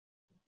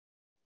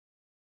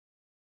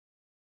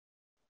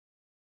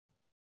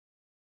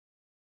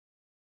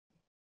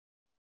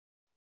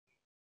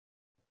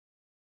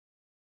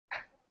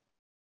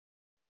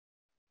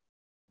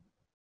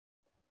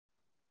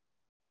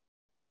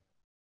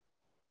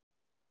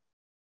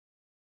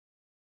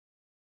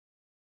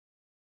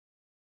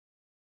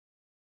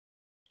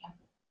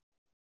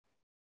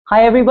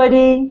Hi,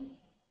 everybody.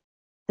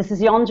 This is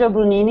Yonca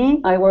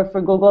Brunini. I work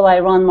for Google. I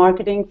run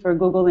marketing for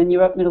Google in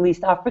Europe, Middle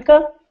East,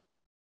 Africa.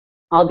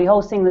 I'll be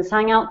hosting this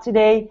Hangout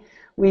today.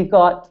 We've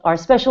got our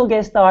special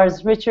guest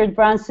stars, Richard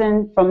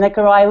Branson from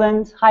Necker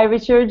Island. Hi,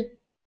 Richard.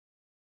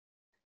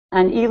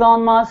 And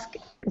Elon Musk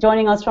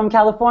joining us from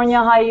California.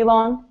 Hi,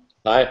 Elon.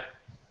 Hi.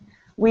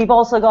 We've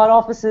also got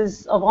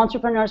offices of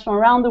entrepreneurs from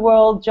around the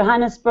world.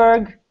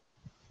 Johannesburg.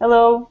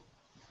 Hello.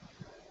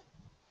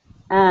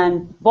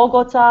 And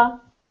Bogota.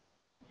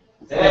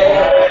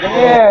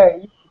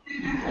 There.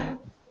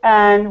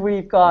 And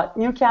we've got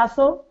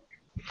Newcastle.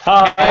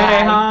 Hi.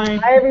 Hi.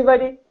 Hi,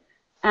 everybody.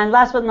 And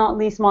last but not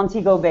least,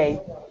 Montego Bay.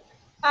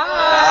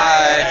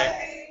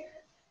 Hi.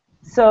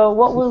 So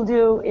what we'll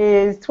do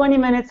is 20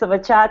 minutes of a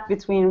chat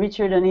between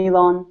Richard and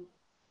Elon,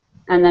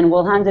 and then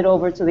we'll hand it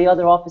over to the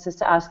other offices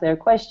to ask their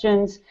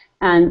questions,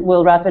 and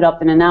we'll wrap it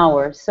up in an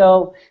hour.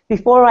 So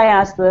before I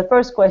ask the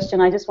first question,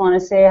 I just want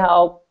to say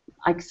how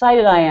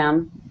excited I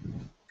am,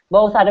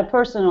 both at a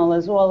personal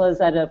as well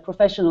as at a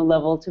professional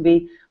level, to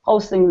be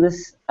hosting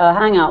this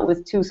Hangout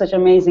with two such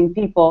amazing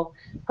people.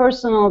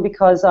 Personal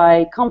because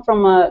I come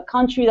from a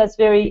country that's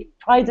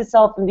prides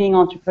itself in being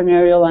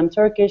entrepreneurial. I'm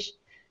Turkish,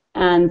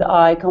 and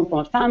I come from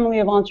a family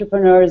of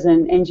entrepreneurs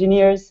and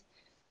engineers.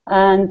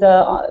 And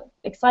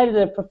excited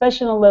at a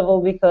professional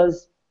level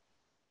because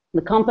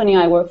the company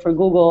I work for,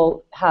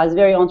 Google, has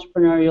very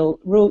entrepreneurial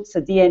roots,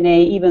 a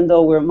DNA, even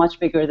though we're much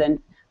bigger than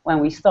when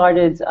we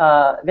started,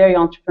 very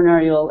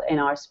entrepreneurial in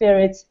our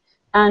spirits,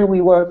 and we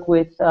work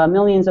with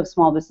millions of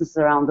small businesses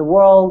around the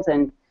world,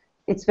 and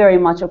it's very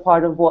much a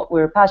part of what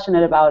we're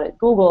passionate about at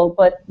Google,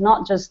 but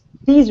not just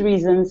these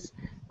reasons,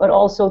 but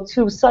also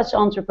two such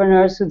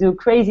entrepreneurs who do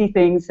crazy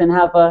things and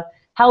have a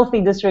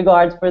healthy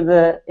disregard for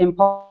the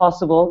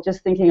impossible,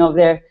 just thinking of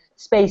their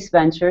space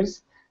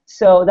ventures.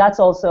 So that's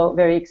also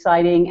very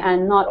exciting,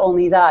 and not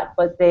only that,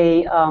 but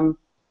they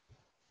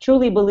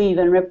truly believe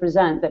and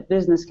represent that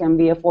business can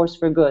be a force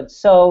for good.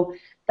 So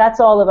that's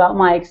all about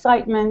my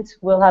excitement.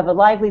 We'll have a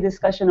lively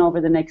discussion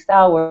over the next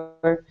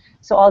hour.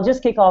 So I'll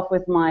just kick off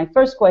with my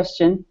first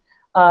question.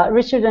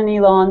 Richard and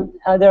Elon,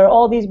 there are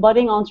all these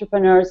budding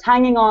entrepreneurs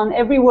hanging on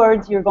every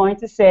word you're going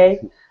to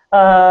say,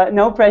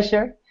 no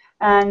pressure.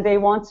 And they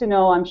want to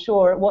know, I'm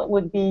sure, what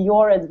would be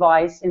your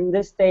advice in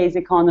this day's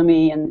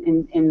economy and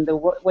in the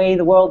way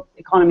the world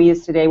economy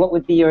is today. What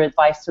would be your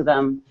advice to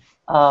them,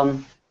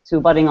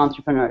 to budding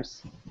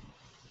entrepreneurs?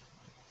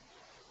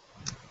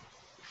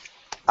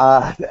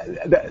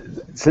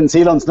 Since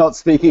Elon's not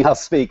speaking, I'll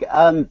speak.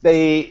 I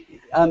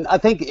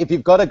think if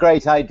you've got a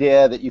great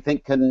idea that you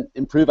think can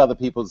improve other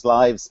people's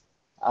lives,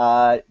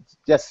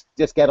 just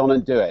get on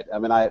and do it. I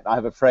mean, I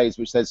have a phrase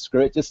which says,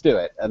 "Screw it, just do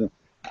it," and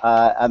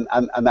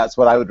that's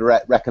what I would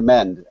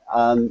recommend.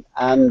 And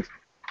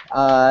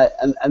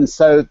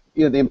so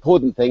the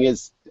important thing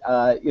is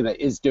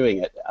is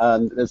doing it.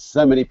 There's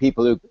so many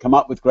people who come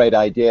up with great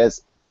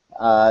ideas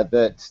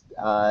that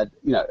are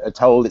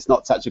told it's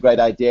not such a great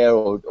idea,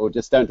 or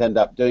just don't end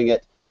up doing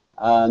it.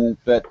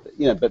 But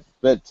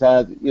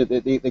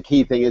the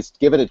key thing is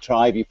give it a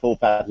try. If you fall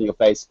flat on your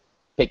face,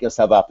 pick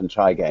yourself up and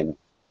try again.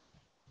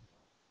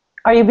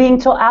 Are you being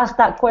asked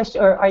that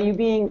question, or are you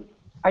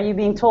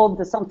being told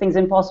that something's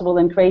impossible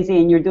and crazy,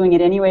 and you're doing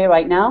it anyway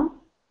right now?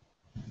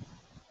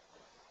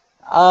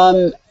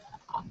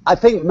 I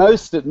think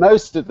most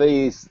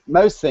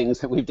things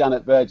that we've done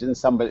at Virgin,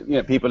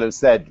 people have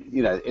said,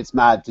 it's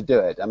mad to do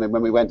it. I mean,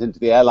 when we went into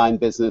the airline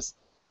business,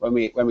 when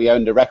we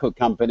owned a record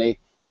company,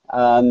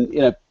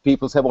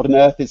 people said, what on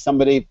earth is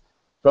somebody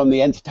from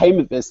the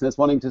entertainment business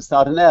wanting to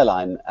start an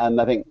airline?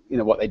 And I think,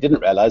 what they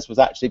didn't realize was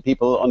actually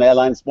people on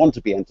airlines want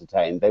to be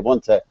entertained. They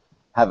want to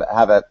have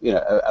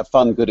a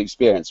fun, good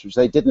experience, which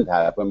they didn't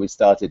have when we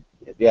started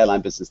the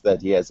airline business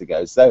 30 years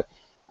ago. So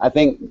I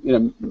think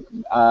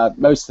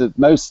most of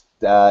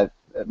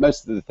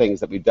the things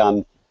that we've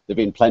done, there've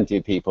been plenty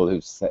of people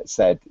who've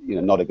said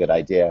not a good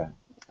idea.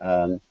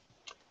 Elon,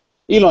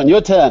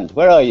 your turn.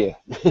 Where are you?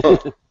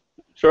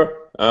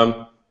 Sure.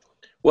 I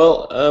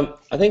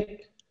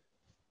think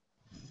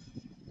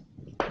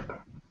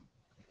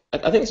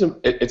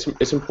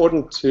it's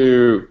important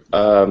to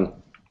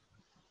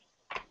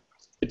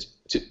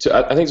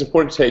I think it's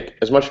important to take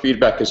as much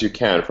feedback as you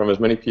can from as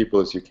many people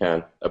as you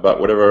can about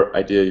whatever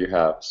idea you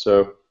have.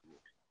 So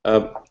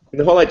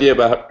the whole idea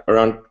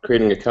around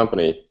creating a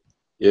company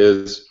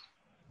is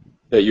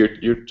that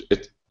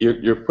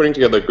you're putting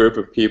together a group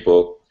of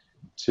people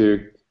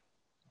to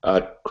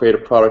create a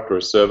product or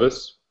a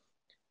service,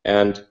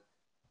 and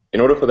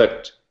in order for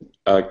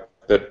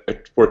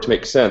for it to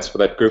make sense for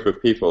that group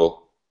of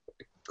people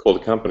called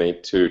a company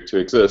to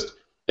exist,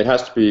 it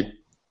has to be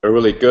a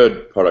really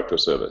good product or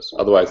service.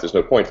 Otherwise, there's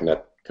no point in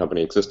that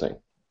company existing.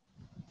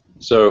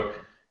 So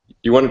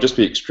you want to just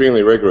be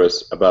extremely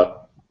rigorous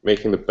about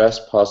making the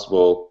best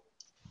possible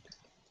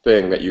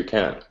thing that you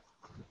can,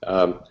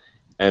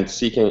 and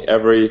seeking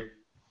trying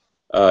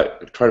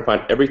to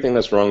find everything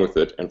that's wrong with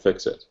it and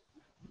fix it.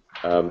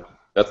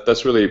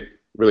 That's really,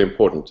 really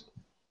important.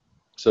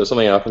 So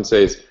something I often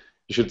say is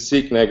you should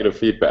seek negative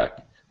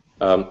feedback.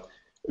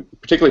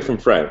 particularly from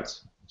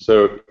friends.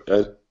 So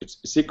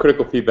seek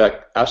critical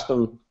feedback, ask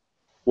them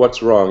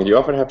what's wrong, and you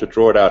often have to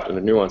draw it out in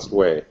a nuanced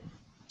way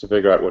to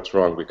figure out what's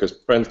wrong, because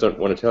friends don't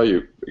want to tell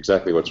you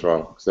exactly what's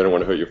wrong, because they don't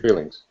want to hurt your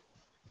feelings.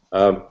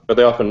 But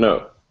they often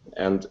know,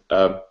 and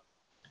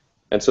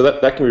so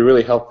that can be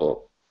really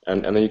helpful.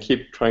 And then you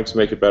keep trying to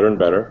make it better and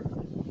better,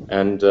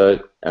 and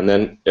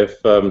then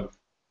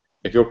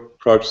if your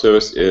product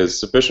service is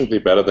sufficiently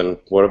better than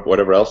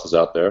whatever else is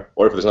out there,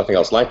 or if there's nothing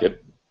else like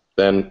it,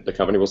 then the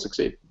company will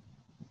succeed.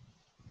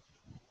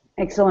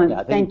 Excellent.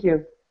 Yeah, thank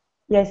you.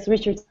 Yes,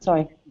 Richard.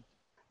 Sorry.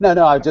 No,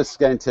 I was just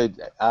going to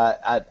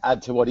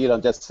add to what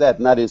Elon just said,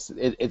 and that is,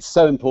 it's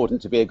so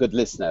important to be a good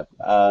listener.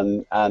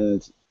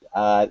 There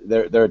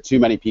are too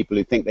many people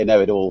who think they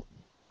know it all,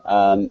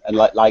 and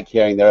like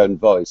hearing their own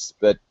voice.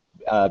 But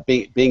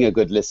being a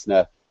good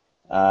listener,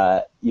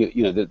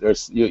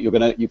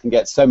 you can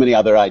get so many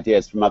other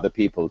ideas from other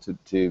people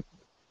to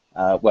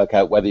work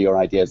out whether your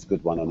idea is a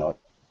good one or not.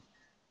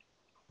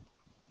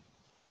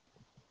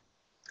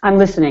 I'm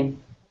listening.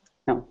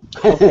 No.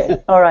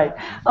 Okay. All right.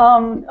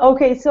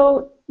 Okay.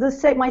 So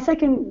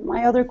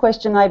my other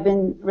question I've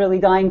been really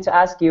dying to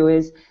ask you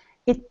is,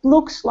 it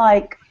looks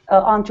like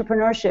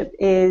entrepreneurship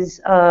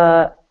is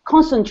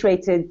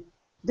concentrated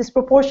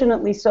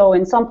disproportionately so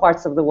in some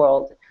parts of the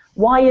world.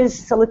 Why is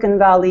Silicon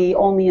Valley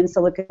only in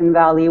Silicon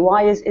Valley?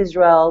 Why is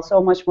Israel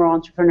so much more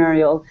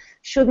entrepreneurial?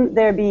 Shouldn't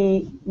there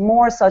be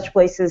more such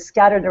places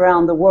scattered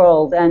around the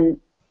world? And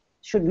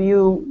should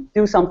you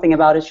do something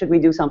about it? Should we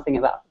do something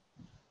about it?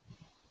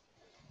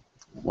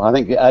 Well, I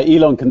think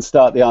Elon can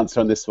start the answer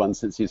on this one,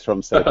 since he's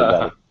from Silicon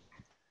Valley.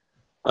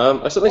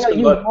 I certainly spent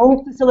you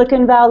moved to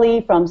Silicon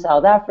Valley from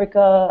South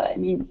Africa. I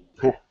mean,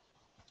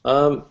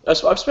 so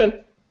I've spent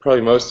probably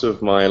most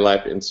of my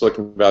life in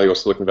Silicon Valley or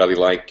Silicon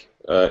Valley-like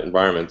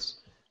environments,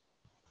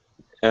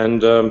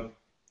 and I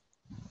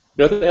think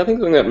the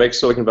thing that makes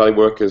Silicon Valley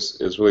work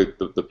is really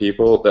the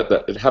people. That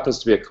it happens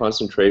to be a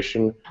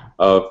concentration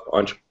of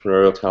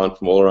entrepreneurial talent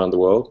from all around the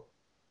world.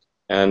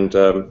 And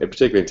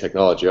particularly in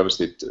technology.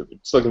 Obviously,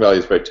 Silicon Valley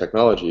is very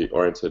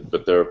technology-oriented,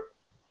 but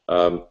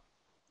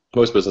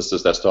most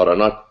businesses that start are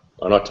not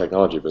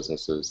technology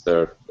businesses.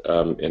 They're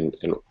in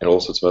all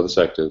sorts of other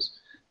sectors.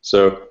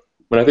 So,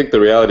 I think the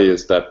reality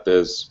is that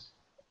there's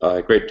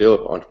a great deal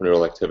of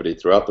entrepreneurial activity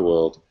throughout the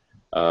world.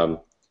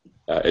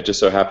 It just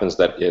so happens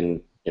that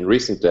in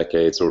recent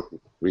decades, or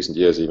recent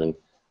years even,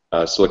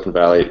 Silicon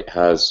Valley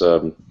has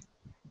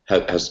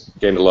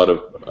gained a lot of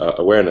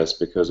awareness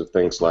because of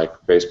things like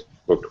Facebook,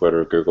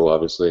 Twitter, Google,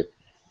 obviously,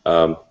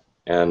 so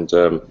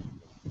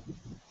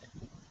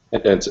I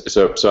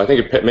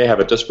think it may have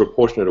a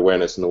disproportionate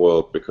awareness in the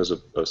world because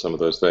of some of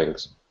those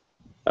things.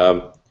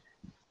 But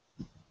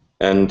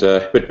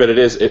it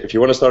is, if you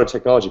want to start a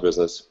technology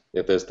business,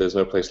 there's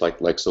no place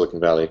like Silicon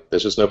Valley.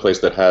 There's just no place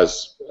that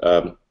has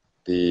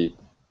the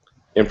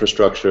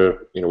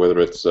infrastructure, whether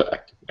it's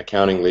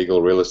accounting,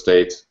 legal, real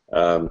estate,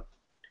 and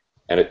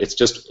it's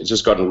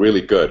just gotten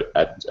really good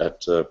at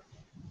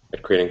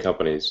creating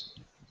companies.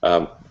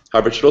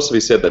 However, it should also be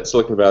said that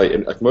Silicon Valley,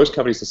 like most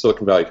companies in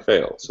Silicon Valley,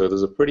 fail. So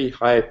there's a pretty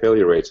high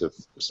failure rate of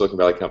Silicon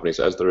Valley companies,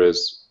 as there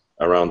is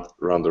around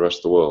the rest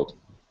of the world.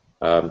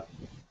 So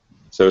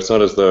it's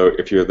not as though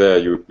if you're there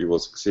you will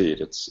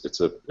succeed. It's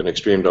an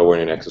extreme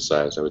Darwinian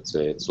exercise, I would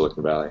say, in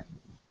Silicon Valley.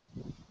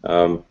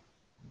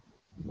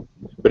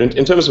 But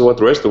in terms of what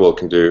the rest of the world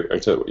can do,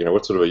 what sort of I'm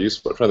trying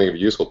to think of a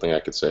useful thing I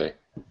could say.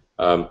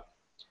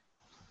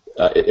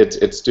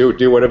 It's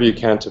do whatever you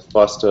can to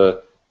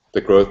foster the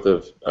growth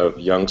of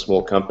young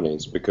small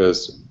companies,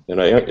 because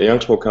a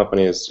young small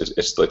company it's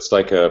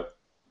like a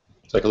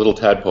little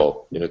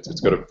tadpole.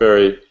 It's got a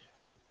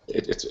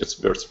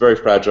it's very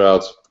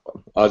fragile.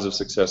 Odds of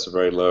success are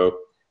very low.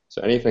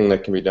 So anything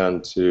that can be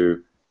done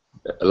to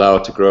allow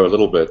it to grow a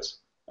little bit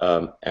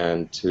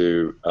and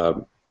to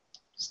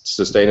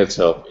sustain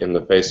itself in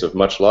the face of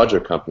much larger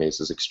companies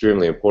is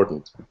extremely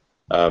important.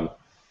 And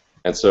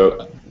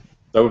so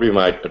that would be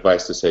my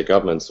advice to, say,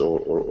 governments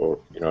or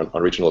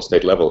on regional or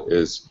state level,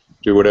 is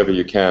do whatever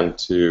you can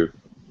to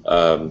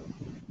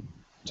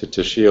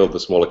shield the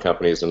smaller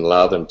companies and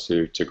allow them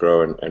to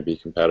grow and be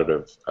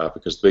competitive,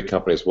 because the big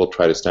companies will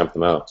try to stamp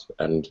them out.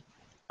 And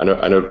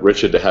I know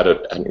Richard had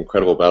an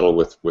incredible battle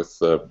with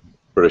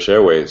British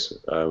Airways,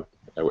 and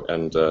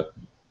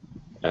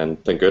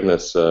thank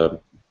goodness that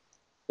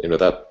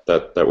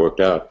worked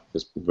out,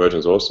 because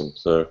Virgin's awesome.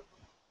 So.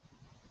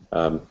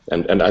 I don't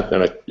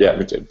know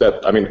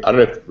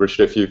if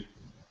Richard,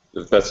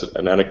 if that's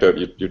an anecdote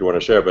you'd want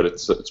to share, but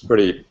it's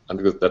pretty. I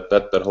think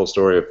that whole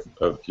story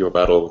of your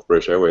battle with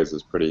British Airways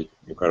is pretty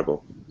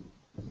incredible.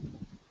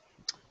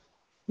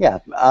 Yeah.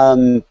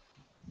 Well,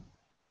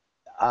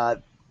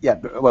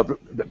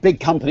 big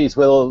companies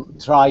will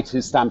try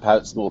to stamp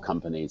out small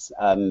companies,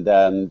 and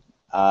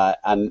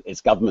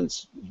it's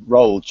government's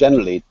role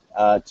generally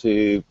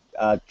to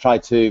try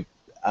to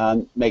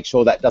make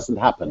sure that doesn't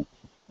happen.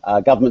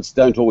 Governments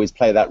don't always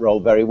play that role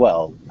very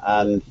well,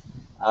 and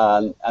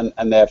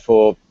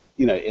therefore,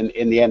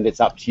 in the end, it's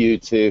up to you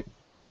to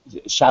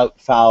shout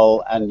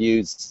foul and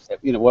use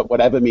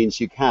whatever means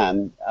you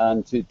can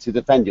to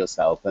defend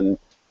yourself. And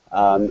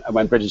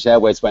when British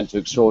Airways went to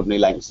extraordinary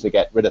lengths to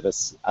get rid of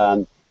us,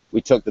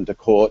 we took them to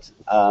court.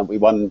 We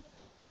won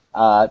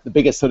the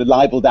biggest sort of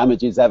libel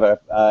damages ever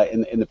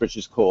in the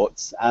British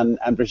courts, and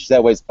British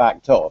Airways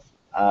backed off.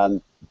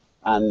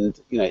 And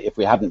if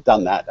we hadn't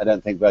done that, I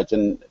don't think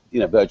Virgin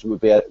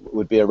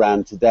would be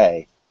around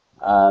today.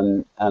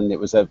 And it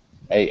was a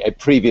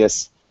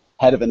previous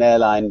head of an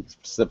airline,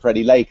 Sir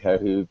Freddie Laker,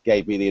 who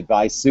gave me the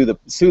advice: sue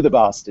the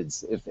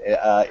bastards,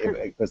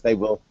 because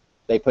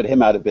they put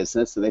him out of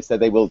business, and they said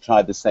they will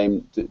try the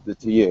same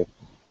to you.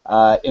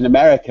 In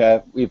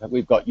America,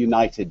 we've got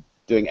United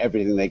doing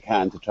everything they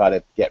can to try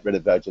to get rid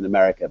of Virgin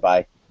America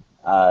by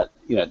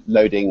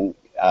loading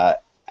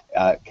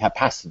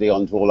capacity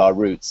onto all our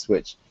routes, where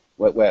it's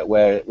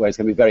going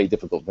to be very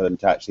difficult for them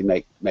to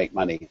actually make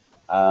money.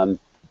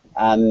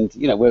 And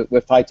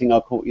we're fighting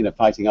our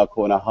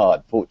corner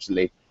hard.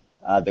 Fortunately,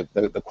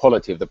 the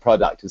quality of the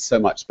product is so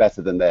much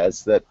better than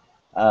theirs that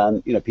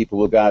people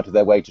will go out of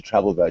their way to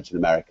travel Virgin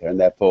America, and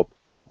therefore,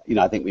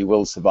 I think we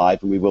will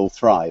survive and we will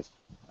thrive.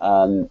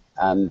 And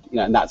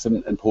that's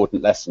an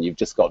important lesson. You've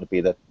just got to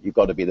be the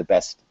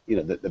best,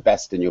 the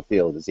best in your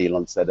field, as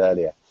Elon said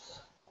earlier.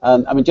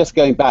 Just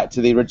going back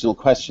to the original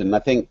question, I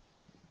think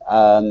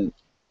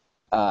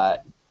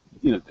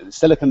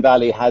Silicon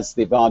Valley has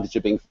the advantage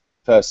of being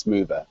first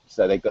mover.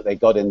 So they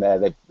got in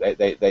there.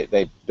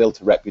 They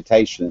built a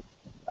reputation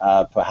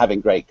for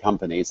having great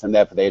companies, and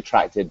therefore they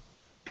attracted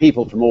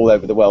people from all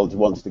over the world who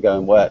wanted to go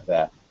and work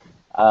there.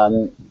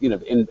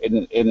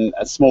 In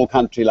a small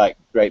country like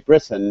Great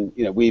Britain,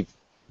 we've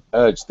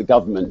urged the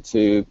government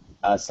to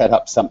set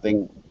up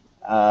something,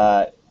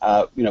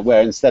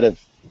 where instead of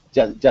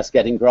just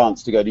getting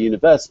grants to go to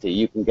university,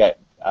 you can get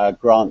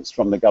grants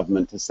from the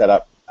government to set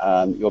up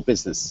your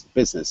business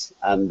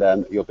and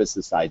your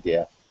business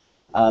idea.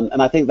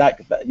 And I think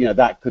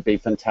that could be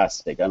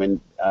fantastic.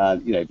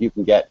 If you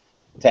can get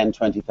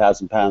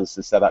 £10,000–20,000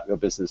 to set up your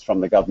business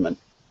from the government,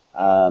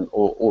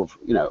 or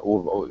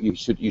you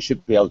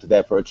should be able to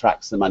therefore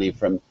attract some money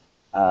from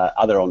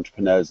other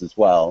entrepreneurs as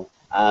well,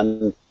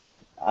 and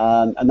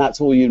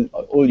that's all you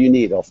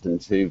need often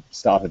to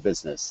start a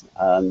business.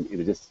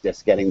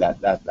 Just getting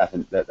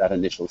that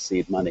initial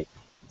seed money.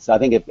 So I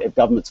think if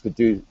governments could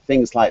do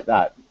things like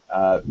that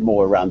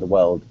more around the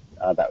world,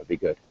 that would be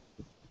good.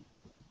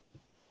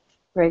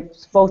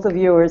 Great. Both of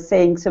you are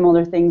saying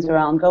similar things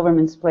around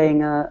governments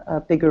playing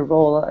a bigger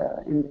role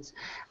in this.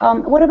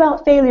 What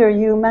about failure?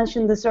 You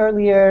mentioned this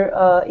earlier,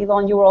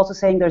 Elon. You were also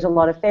saying there's a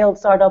lot of failed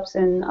startups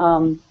in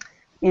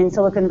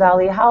Silicon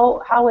Valley.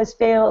 How has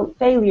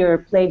failure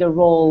played a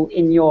role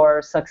in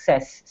your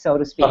success, so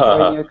to speak,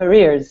 or in your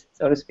careers,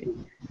 so to speak?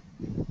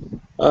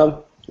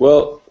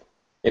 Well,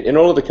 in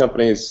all of the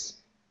companies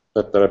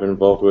that I've been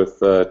involved with,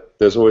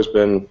 there's always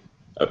been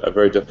a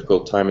very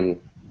difficult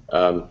time.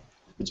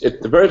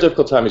 The very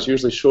difficult time is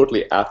usually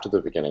shortly after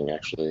the beginning,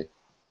 actually.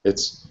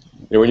 It's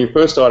when you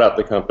first start out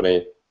the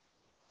company,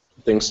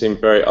 things seem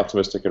very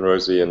optimistic and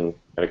rosy and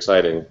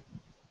exciting.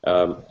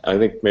 I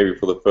think maybe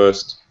for the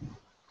first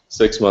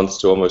 6 months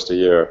to almost a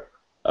year,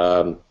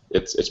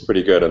 it's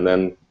pretty good, and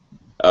then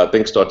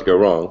things start to go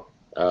wrong.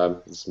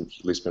 It's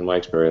at least been my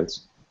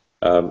experience,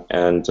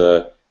 and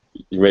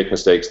you make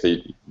mistakes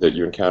that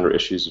you encounter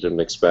issues you didn't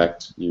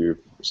expect. You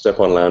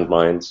step on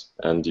landmines,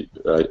 and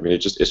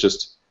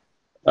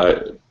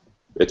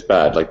it's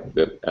bad,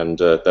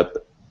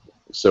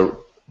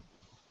 so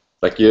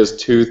like years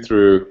 2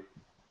 through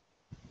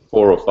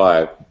 4 or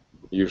 5,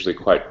 usually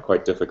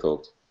quite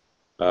difficult.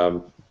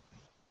 There's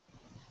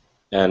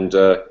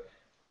a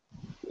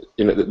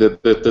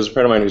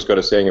friend of mine who's got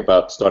a saying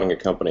about starting a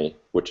company,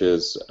 which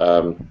is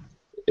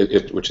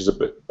which is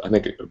I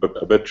think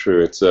a bit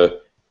true. It's a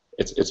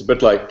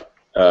bit like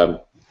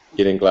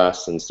eating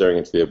glass and staring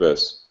into the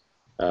abyss,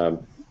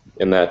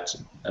 in that.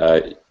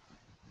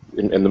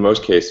 In the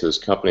most cases,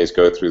 companies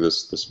go through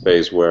this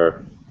phase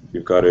where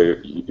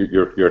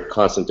you're in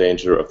constant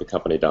danger of the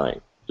company dying,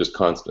 just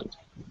constant.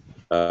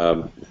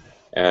 And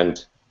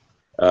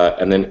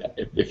then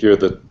if you're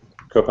the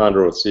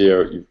co-founder or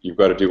CEO, you've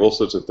got to do all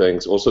sorts of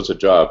things, all sorts of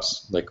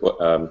jobs,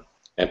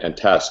 and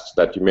tasks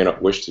that you may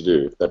not wish to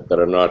do, that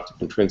are not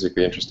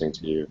intrinsically interesting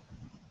to you.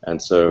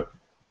 And so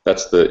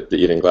that's the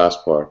eating glass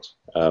part.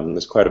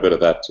 There's quite a bit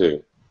of that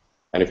too.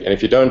 And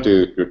if you don't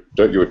do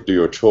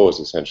your chores,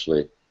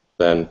 essentially,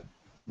 then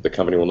the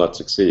company will not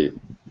succeed.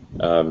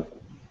 And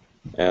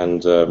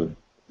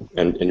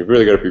you've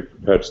really got to be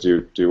prepared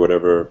to do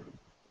whatever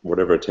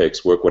it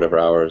takes, work whatever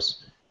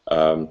hours,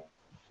 and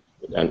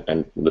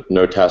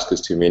no task is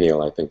too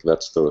menial. I think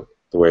that's the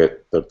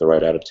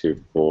right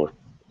attitude for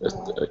the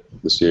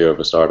CEO of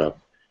a startup.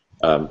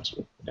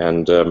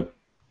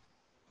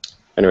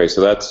 Anyway,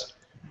 so that's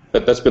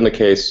been the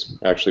case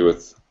actually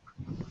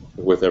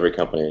with every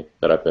company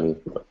that I've been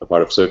a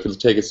part of. So if you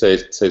take it, say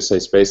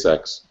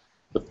SpaceX,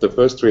 the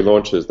first 3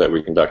 launches that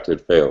we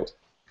conducted failed,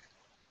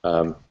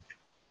 and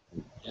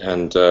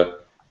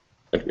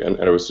and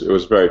it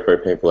was very, very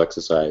painful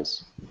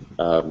exercise.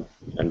 And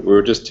we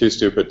were just too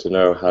stupid to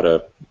know how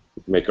to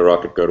make a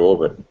rocket go to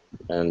orbit.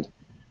 And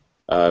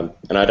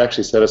I'd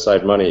actually set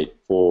aside money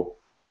for,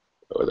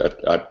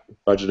 I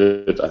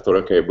budgeted, I thought,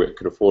 okay, we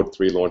could afford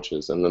 3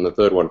 launches, and then the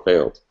third one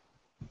failed.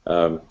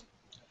 And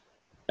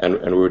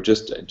we were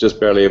just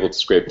barely able to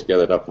scrape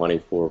together enough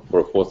money for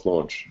a 4th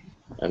launch.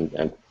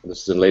 And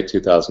this is in late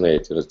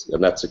 2008,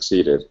 and that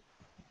succeeded.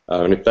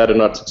 And if that had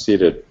not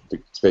succeeded, the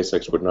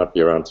SpaceX would not be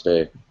around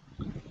today.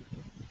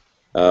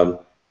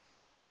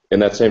 In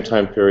that same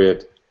time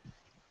period,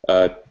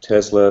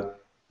 Tesla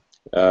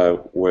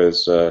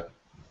was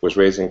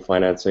raising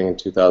financing in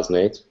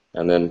 2008,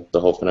 and then the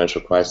whole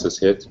financial crisis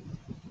hit,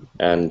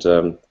 and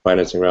the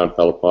financing round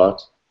fell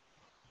apart.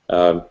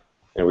 And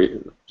we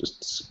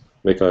just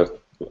make a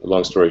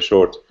long story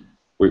short,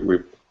 we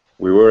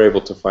were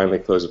able to finally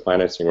close a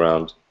financing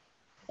round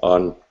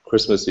on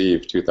Christmas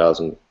Eve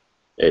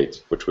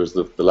 2008, which was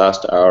the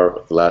last hour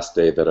of the last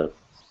day that a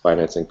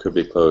financing could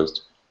be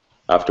closed,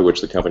 after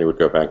which the company would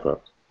go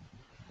bankrupt.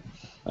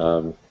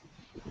 That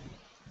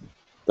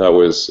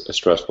was a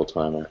stressful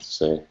time, I have to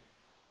say.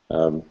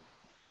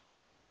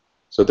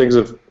 So things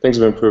have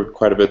improved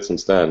quite a bit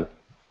since then,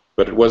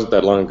 but it wasn't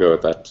that long ago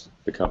that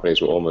the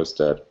companies were almost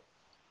dead.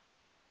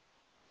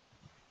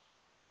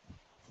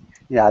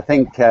 Yeah, I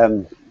think.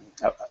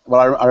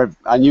 Well,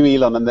 I knew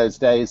Elon in those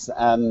days,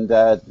 and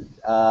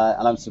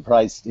I'm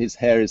surprised his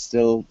hair is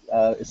still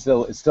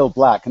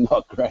black and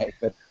not grey.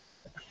 But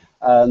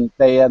no,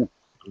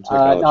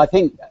 I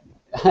think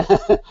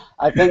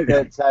I think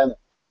that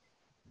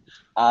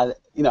I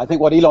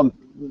think what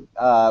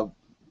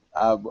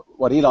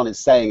Elon is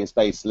saying is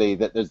basically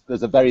that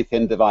there's a very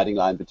thin dividing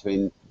line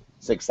between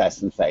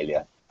success and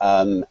failure,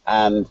 and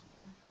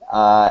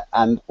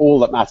all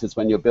that matters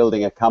when you're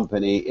building a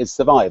company is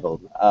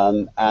survival,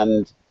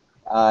 and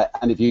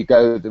if you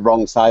go the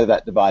wrong side of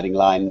that dividing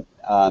line,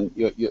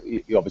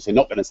 you're obviously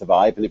not going to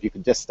survive, and if you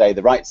can just stay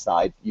the right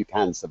side, you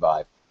can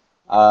survive.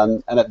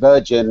 And at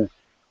Virgin,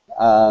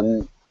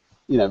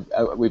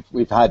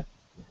 we've had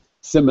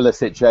similar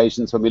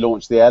situations. When we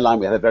launched the airline,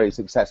 we had a very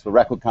successful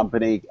record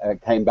company,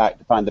 came back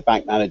to find the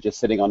bank manager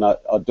sitting on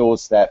our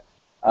doorstep,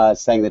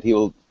 saying that he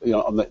will,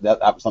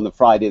 that was on the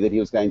Friday, that he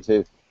was going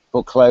to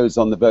foreclose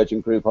on the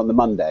Virgin Group on the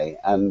Monday,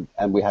 and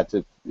we had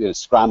to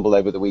scramble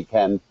over the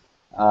weekend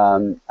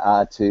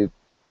to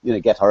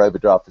get our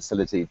overdraft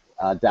facility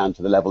down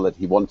to the level that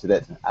he wanted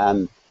it,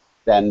 and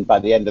then by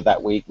the end of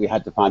that week we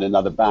had to find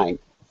another bank,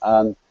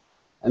 and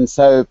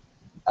so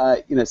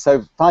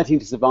so fighting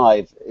to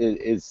survive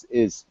is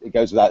it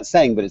goes without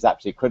saying, but it's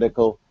absolutely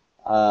critical,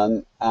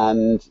 and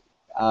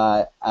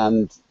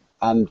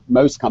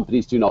most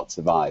companies do not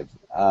survive,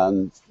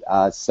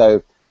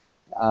 so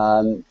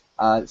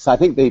I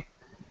think the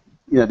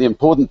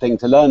important thing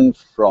to learn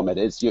from it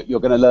is you're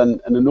going to learn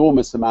an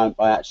enormous amount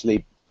by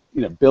actually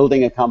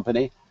building a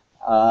company,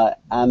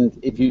 and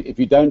if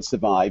you don't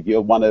survive,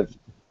 you're one of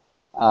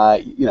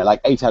like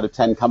 8 out of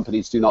 10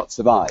 companies do not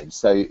survive.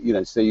 So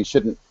so you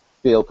shouldn't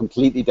feel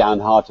completely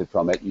downhearted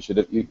from it.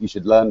 You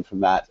should learn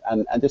from that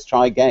and just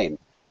try again,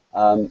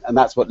 and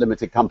that's what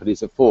limited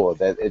companies are for.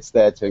 It's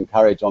there to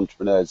encourage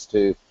entrepreneurs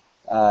to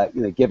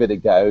give it a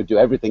go, do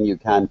everything you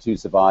can to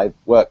survive,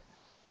 work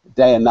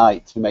day and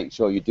night to make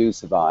sure you do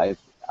survive.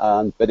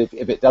 But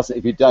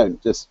if you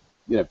don't, just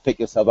pick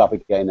yourself up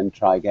again and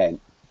try again,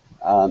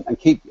 and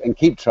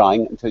keep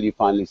trying until you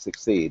finally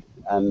succeed.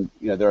 And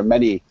there are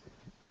many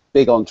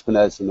big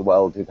entrepreneurs in the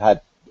world who've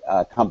had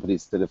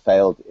companies that have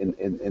failed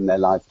in their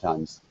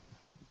lifetimes.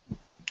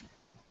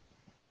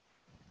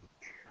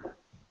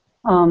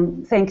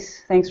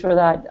 Thanks for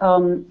that.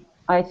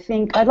 I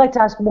think I'd like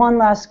to ask one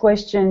last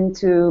question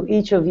to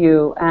each of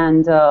you,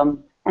 and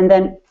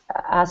then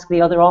ask the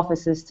other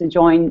offices to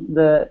join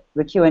the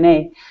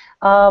Q&A.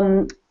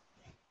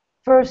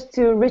 First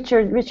to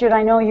Richard. Richard,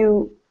 I know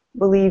you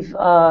believe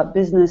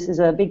business is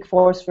a big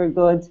force for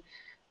good.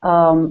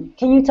 Can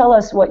you tell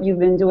us what you've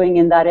been doing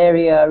in that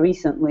area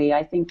recently?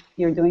 I think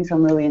you're doing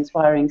some really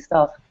inspiring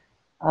stuff.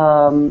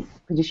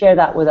 Could you share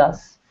that with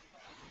us?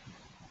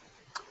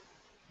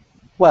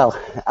 Well,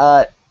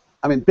 I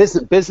mean,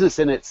 business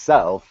in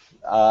itself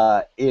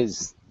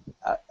is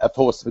a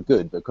force for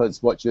good,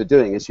 because what you're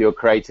doing is you're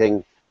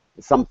creating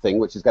something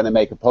which is going to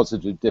make a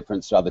positive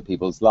difference to other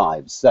people's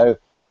lives. So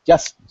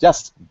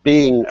just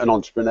being an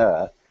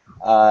entrepreneur,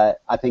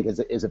 I think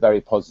is a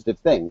very positive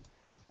thing.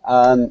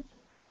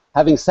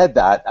 Having said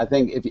that, I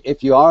think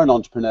if you are an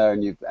entrepreneur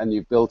and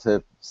you've built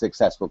a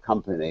successful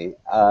company,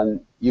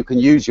 you can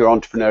use your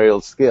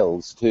entrepreneurial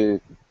skills to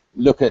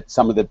look at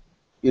some of the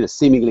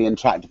seemingly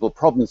intractable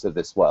problems of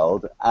this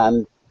world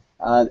and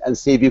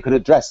see if you can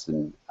address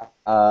them,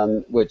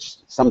 which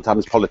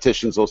sometimes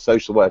politicians or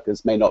social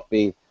workers may not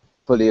be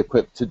fully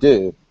equipped to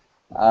do.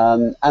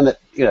 And at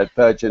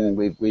Virgin,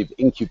 we've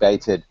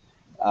incubated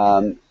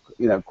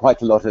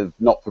quite a lot of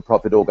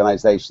not-for-profit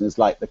organizations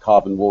like the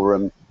Carbon War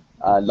Room,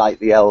 like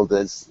the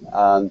Elders,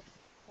 like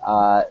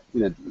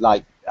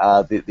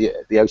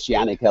the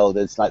Oceanic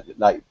Elders, like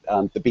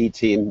the B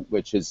Team,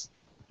 which is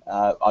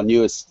our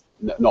newest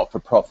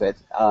not-for-profit,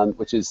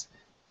 which is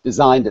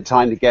designed at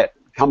trying to get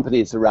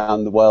companies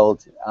around the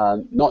world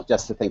not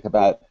just to think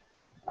about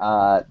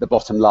the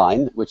bottom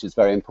line, which is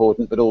very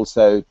important, but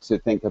also to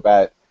think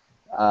about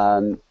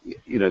their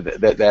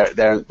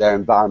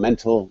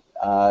environmental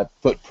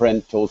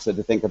footprint, also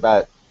to think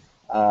about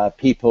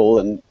people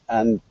and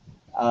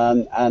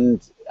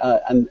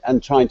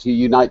trying to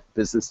unite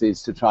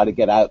businesses to try to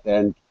get out there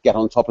and get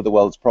on top of the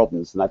world's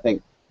problems. And I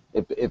think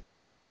if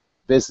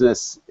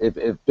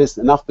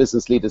enough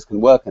business leaders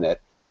can work in it,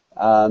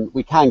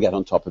 we can get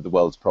on top of the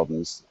world's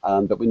problems.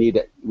 But we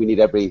need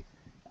every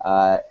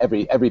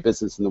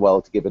business in the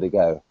world to give it a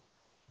go.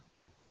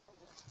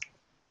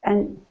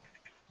 And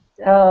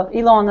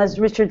Elon, as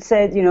Richard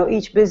said,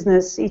 each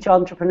business, each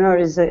entrepreneur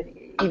is,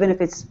 even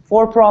if it's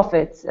for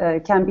profit,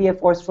 can be a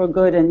force for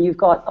good, and you've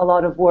got a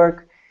lot of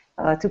work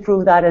to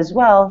prove that as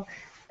well.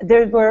 A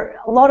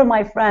lot of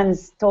my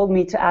friends told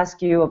me to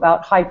ask you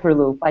about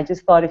Hyperloop. I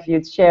just thought if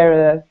you'd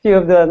share a few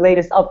of the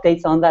latest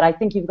updates on that. I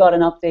think you've got an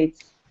update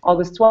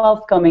August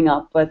 12th coming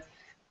up, but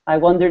I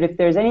wondered if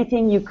there's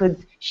anything you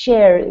could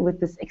share with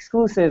this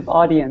exclusive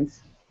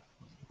audience.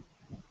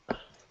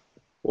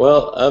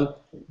 Well,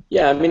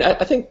 yeah, I mean,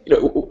 I think,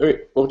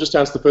 well, just to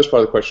answer the first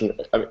part of the question,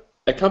 I mean,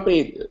 a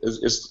company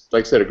is,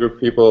 like I said, a group of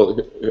people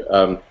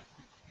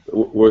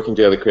working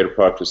together to create a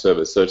product or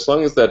service. So as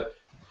long as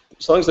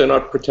they're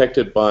not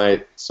protected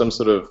by some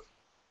sort of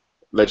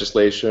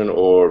legislation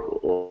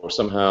or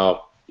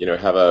somehow,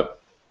 have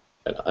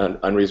an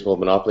unreasonable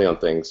monopoly on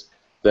things,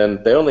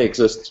 then they only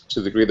exist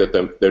to the degree that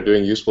they're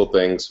doing useful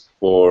things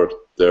for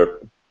their,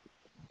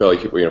 for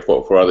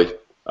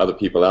other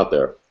people out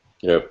there,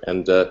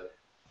 and so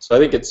I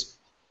think it's,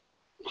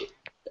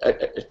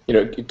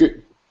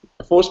 good,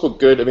 a forceful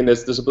good. I mean,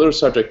 there's a little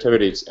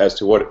subjectivity as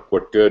to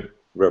what good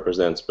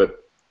represents,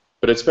 but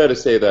it's fair to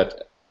say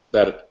that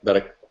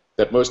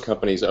most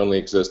companies only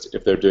exist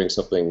if they're doing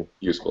something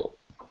useful,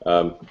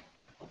 and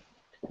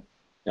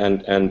I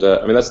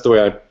mean, that's the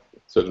way I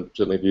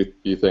certainly view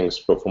things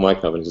for my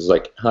companies. Is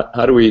like,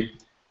 how do we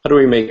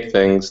make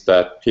things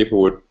that people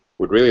would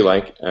really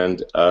like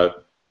and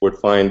would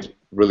find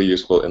really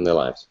useful in their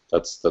lives?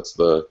 That's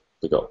the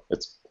goal.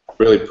 It's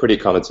really pretty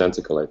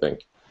commonsensical, I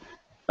think.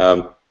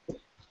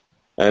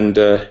 And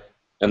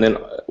then,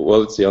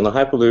 well, let's see, on the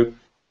Hyperloop,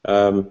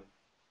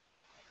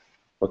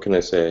 what can I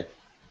say?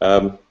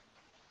 When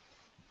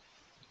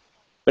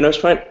I was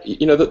trying, I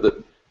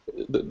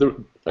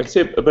could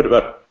say a bit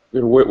about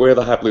where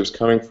the Hyperloop's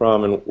coming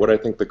from and what I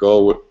think the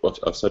goal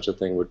of such a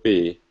thing would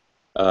be.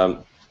 I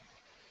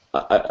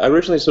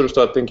originally sort of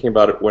started thinking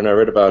about it when I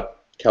read about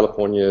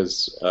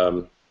California's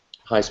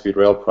high-speed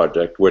rail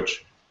project,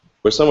 which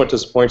was somewhat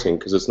disappointing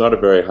because it's not a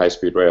very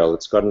high-speed rail.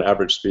 It's got an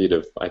average speed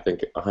of, I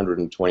think,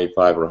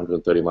 125 or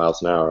 130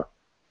 miles an hour,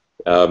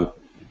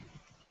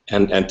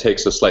 and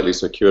takes a slightly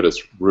circuitous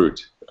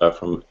route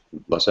from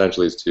Los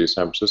Angeles to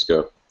San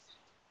Francisco.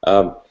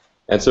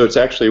 And so it's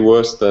actually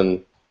worse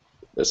than,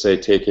 let's say,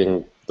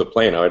 taking the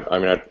plane. I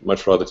mean, I'd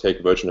much rather take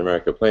a Virgin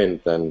America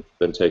plane than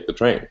take the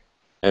train.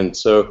 And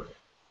so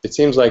it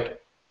seems like,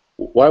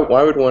 why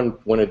would one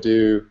want to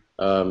do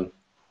a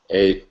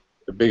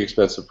big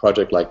expensive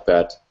project like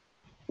that,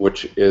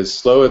 which is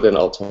slower than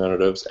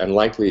alternatives and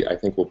likely, I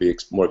think, will be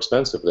more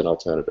expensive than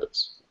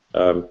alternatives.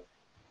 So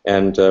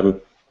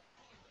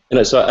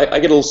I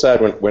get a little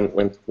sad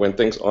when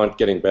things aren't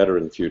getting better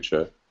in the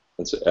future.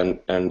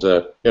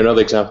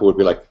 Another example would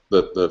be like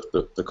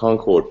the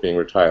Concorde being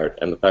retired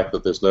and the fact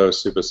that there's no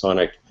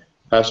supersonic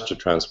passenger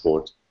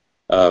transport.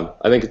 I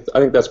think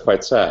that's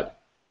quite sad,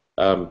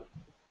 because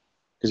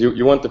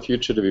you want the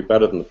future to be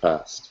better than the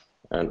past,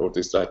 or at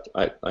least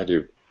I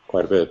do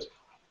quite a bit.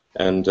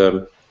 And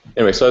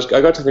anyway, so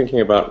I got to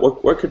thinking about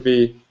what could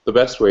be the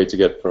best way to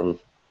get from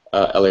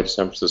LA to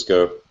San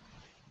Francisco,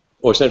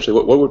 or essentially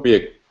what would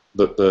be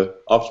the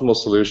optimal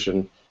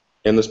solution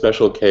in the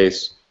special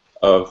case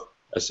of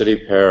a city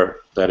pair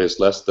that is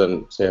less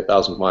than, say,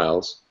 1,000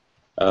 miles,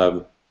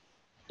 and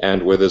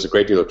where there's a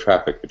great deal of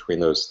traffic between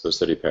those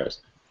city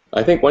pairs.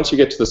 I think once you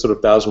get to the sort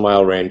of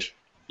 1,000-mile range,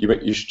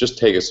 you should just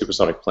take a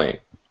supersonic plane.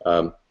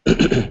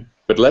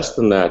 But less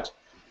than that,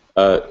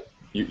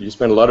 you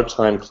spend a lot of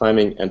time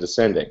climbing and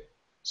descending.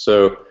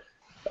 So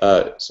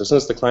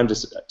since the climb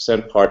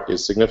descent part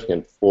is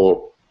significant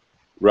for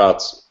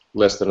routes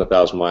less than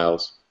 1,000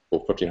 miles,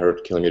 or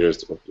 1,500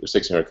 kilometers, or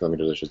 1,600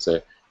 kilometers, I should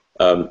say,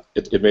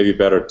 it may be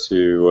better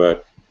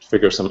to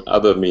figure some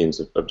other means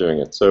of doing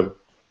it. So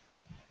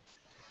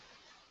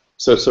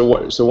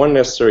one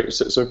necessary.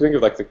 So if you think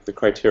of like the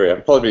criteria.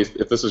 Apologies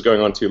if this is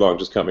going on too long.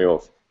 Just cut me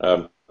off.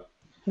 No,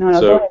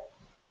 go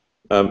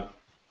ahead.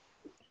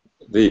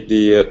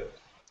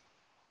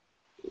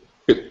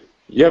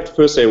 You have to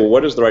first say, well,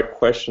 what is the right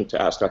question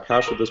to ask? Like, how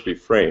should this be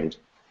framed?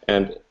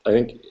 And I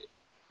think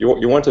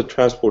you want a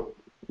transport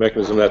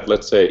mechanism that,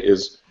 let's say,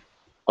 is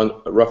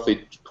on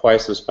roughly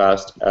twice as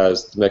fast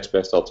as the next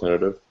best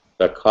alternative,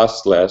 that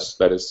costs less,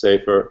 that is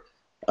safer,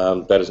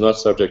 that is not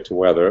subject to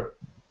weather,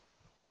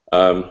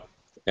 and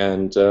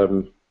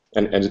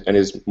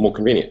is more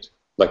convenient.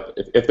 Like,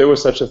 if there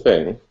was such a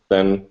thing,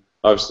 then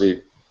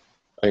obviously,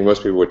 I think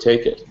most people would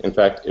take it. In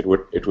fact, it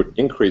would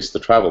increase the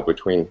travel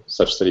between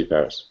such city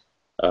pairs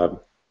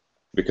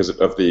because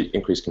of the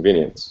increased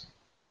convenience.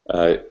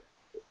 So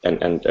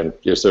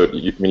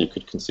you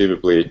could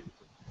conceivably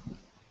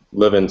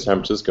live in San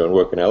Francisco and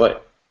work in LA.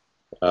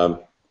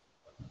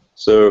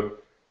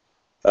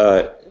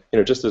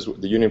 Just as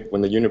when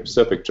the Union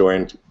Pacific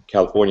joined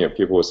California,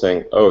 people were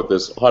saying, "Oh,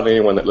 there's hardly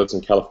anyone that lives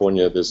in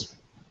California. This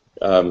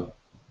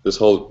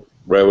whole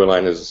railway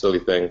line is a silly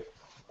thing,"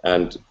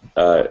 and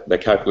they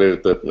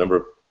calculated the number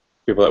of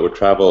people that would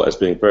travel as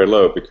being very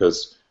low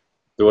because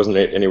there wasn't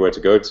anywhere to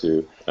go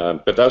to.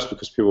 But that was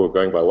because people were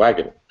going by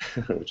wagon,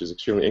 which is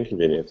extremely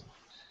inconvenient.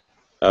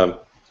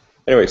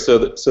 Anyway, so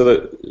the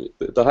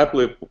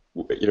Hyperloop,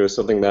 is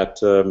something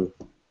that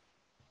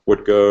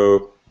would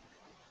go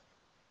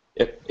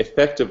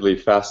effectively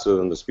faster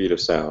than the speed of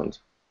sound.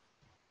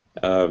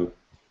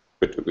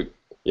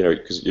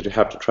 Because you'd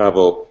have to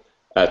travel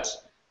at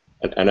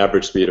an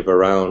average speed of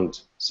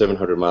around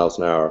 700 miles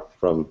an hour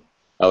from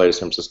LA to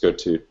San Francisco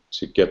to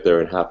get there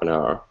in half an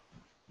hour.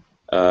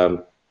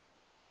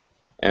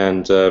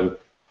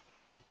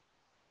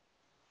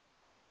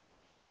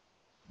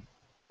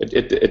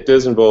 It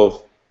does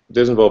involve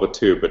a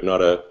tube, but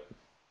not a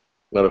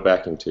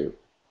vacuum tube.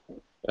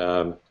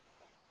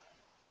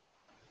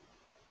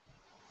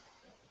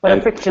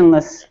 But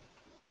frictionless.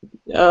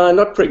 No,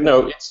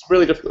 it's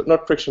really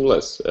not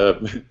frictionless,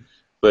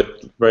 but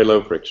very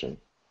low friction.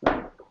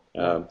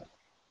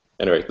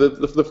 Anyway,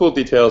 the full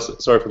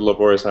details, sorry for the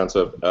laborious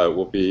answer,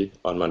 will be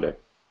on Monday.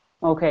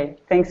 Okay,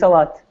 thanks a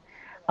lot.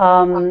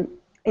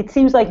 It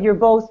seems like you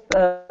both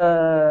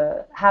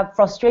have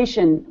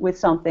frustration with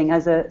something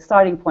as a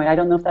starting point. I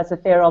don't know if that's a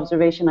fair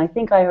observation. I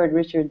think I heard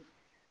Richard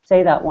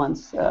say that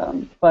once,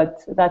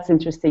 but that's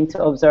interesting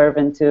to observe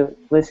and to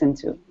listen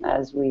to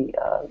as we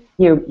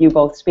hear you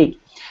both speak.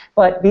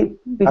 But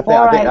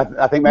before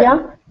I think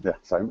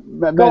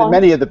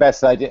many of the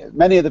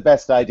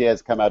best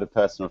ideas come out of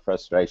personal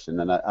frustration,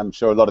 and I'm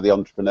sure a lot of the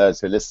entrepreneurs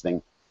who are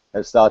listening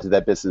have started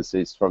their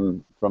businesses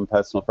from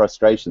personal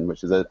frustration,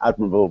 which is an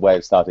admirable way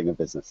of starting a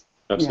business.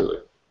 Absolutely.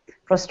 Yeah.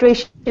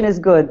 Frustration is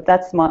good.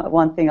 That's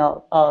one thing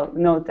I'll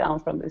note down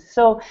from this.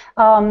 So,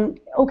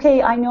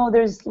 okay, I know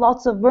there's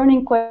lots of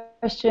burning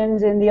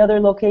questions in the other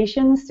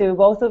locations to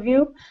both of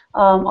you.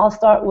 I'll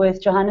start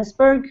with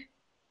Johannesburg,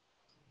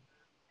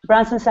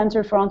 Branson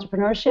Center for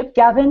Entrepreneurship.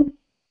 Gavin?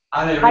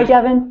 Hi,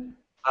 Gavin.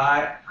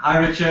 Hi,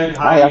 Richard.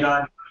 Hi,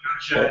 Elon.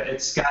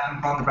 It's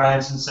Gavin from the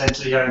Branson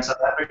Center here in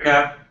South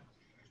Africa.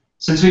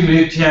 Since we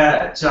moved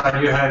here to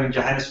our new home in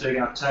Johannesburg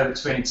in October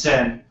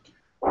 2010,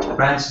 the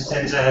Branson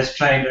Center has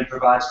trained and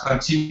provides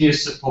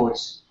continuous support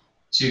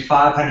to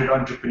 500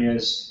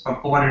 entrepreneurs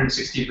from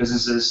 460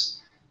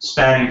 businesses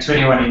spanning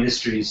 21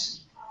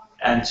 industries.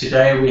 And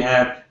today we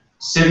have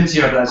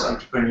 70 of those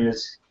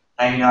entrepreneurs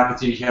hanging out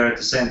with you here at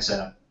the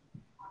center.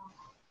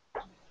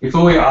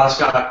 Before we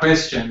ask our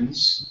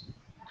questions,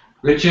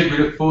 Richard, we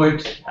look forward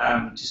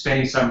to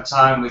spending some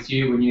time with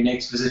you when you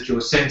next visit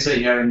your center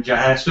here in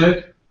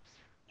Johannesburg.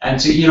 And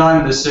to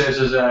Elon, this serves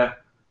as a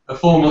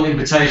formal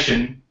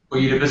invitation for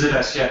you to visit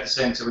us here at the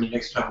center when you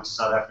next travel to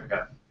South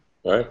Africa.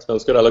 All right,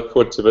 sounds good. I look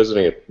forward to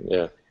visiting it.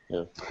 Yeah.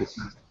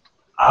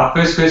 Our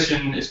first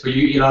question is for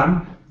you,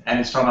 Elon,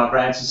 and it's from our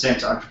Branson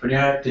Center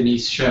entrepreneur,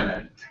 Denise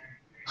Sherman.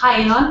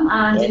 Hi, Elon.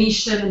 I'm Denise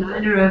Sherman,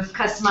 owner of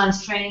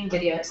Customized Training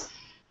Videos.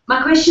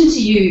 My question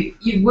to you,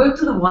 you've worked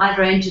with a wide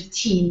range of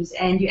teams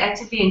and you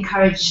actively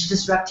encourage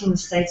disrupting the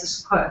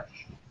status quo.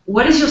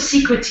 What is your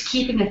secret to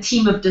keeping a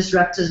team of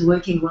disruptors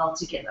working well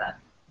together?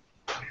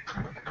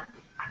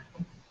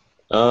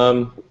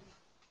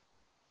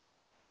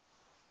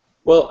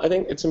 Well, I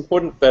think it's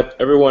important that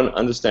everyone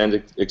understands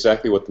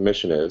exactly what the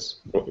mission is,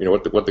 what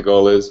the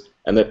goal is,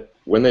 and that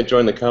when they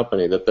join the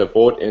company, that they're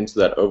bought into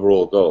that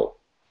overall goal.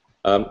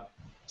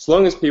 As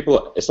long as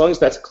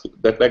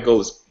that goal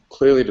is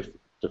clearly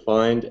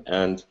defined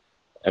and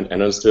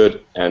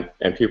understood, and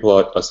people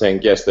are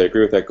saying yes, they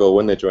agree with that goal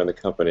when they join the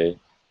company.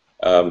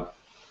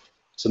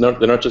 So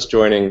they're not just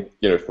joining,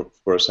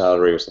 for a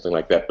salary or something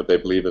like that, but they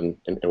believe in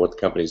what the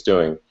company's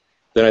doing.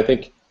 Then I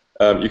think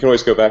you can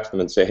always go back to them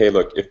and say, hey,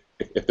 look,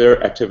 if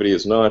their activity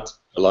is not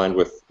aligned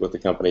with the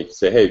company,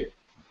 say, hey,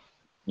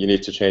 you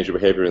need to change your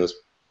behavior in this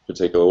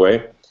particular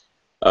way,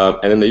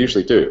 and then they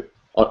usually do.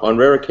 On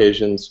rare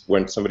occasions,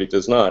 when somebody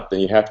does not, then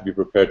you have to be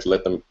prepared to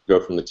let them go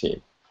from the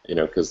team,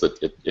 because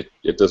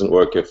it doesn't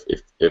work if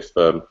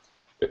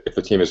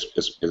the team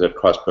is at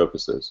cross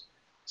purposes.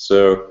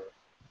 So.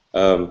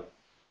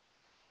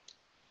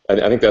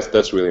 I think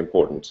that's really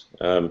important,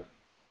 and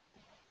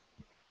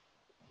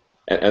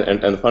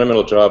the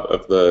fundamental job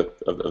of the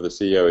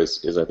CEO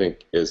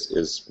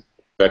is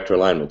vector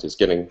alignment, is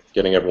getting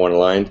everyone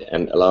aligned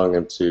and allowing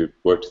them to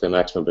work to their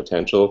maximum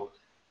potential,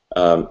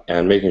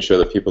 and making sure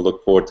that people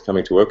look forward to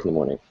coming to work in the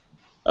morning,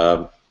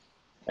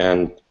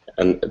 and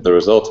the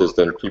result is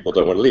then people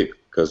don't want to leave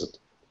because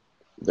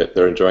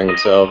they're enjoying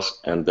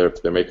themselves and they're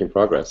making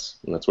progress,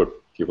 and that's what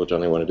people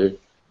generally want to do.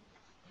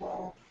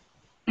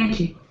 Thank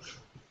you.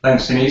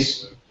 Thanks,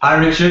 Denise. Hi,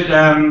 Richard.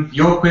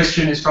 Your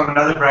question is from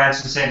another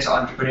Branson Center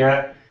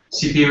entrepreneur,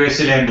 Sipiwe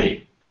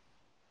Silembi.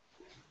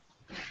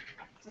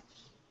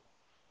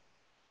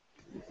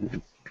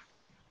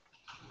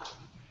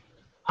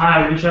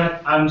 Hi,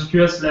 Richard. I'm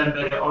Sipiwe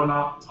Silembi, the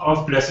owner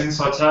of Blessings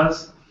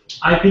Hotels.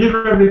 I believe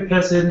every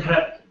person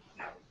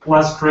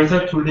was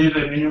created to live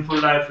a meaningful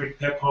life with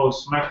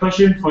purpose. My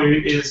question for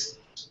you is,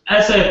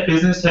 as a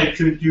business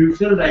tycoon, do you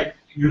feel like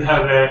you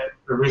have a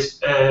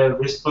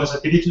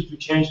responsibility to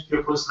change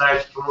people's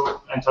lives through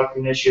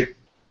entrepreneurship?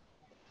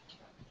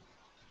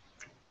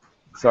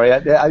 Sorry,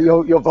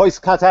 your voice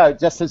cut out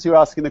just as you were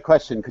asking the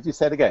question. Could you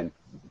say it again?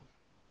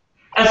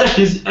 As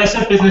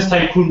a business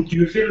tycoon, do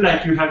you feel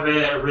like you have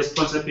a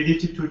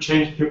responsibility to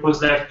change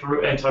people's lives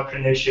through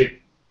entrepreneurship?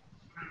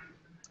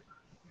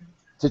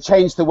 To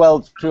change the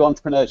world through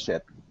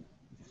entrepreneurship.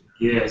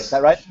 Yes. Is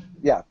that right?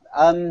 Yeah.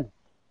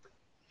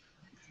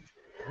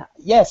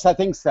 Yes, I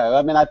think so.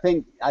 I mean, I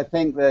think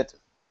that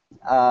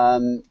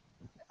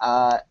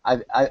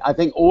I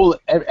think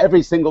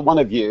every single one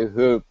of you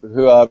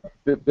who are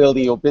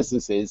building your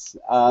businesses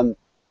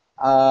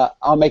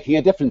are making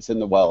a difference in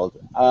the world,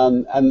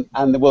 and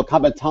there will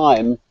come a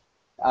time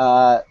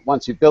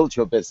once you've built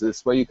your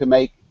business where you can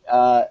make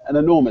an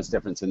enormous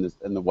difference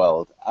in the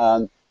world.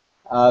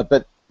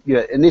 But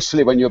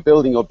initially, when you're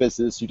building your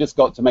business, you just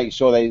got to make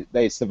sure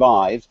they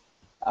survive.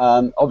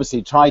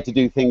 Obviously, try to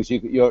do things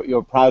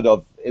you're proud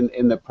of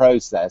in the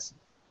process,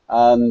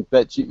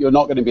 but you're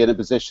not going to be in a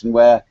position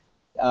where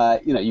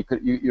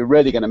you're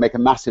really going to make a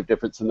massive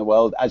difference in the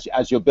world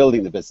as you're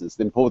building the business.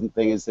 The important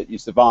thing is that you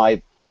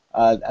survive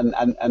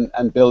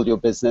and build your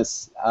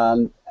business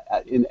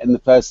in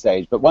the first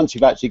stage. But once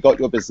you've actually got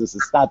your business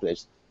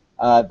established,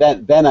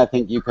 then I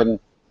think you can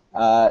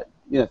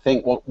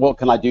think, what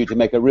can I do to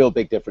make a real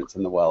big difference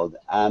in the world?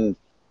 And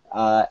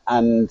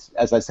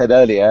as I said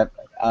earlier,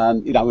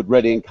 I would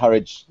really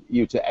encourage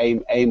you to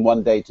aim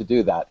one day to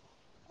do that.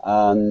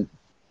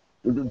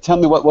 Tell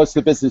me what's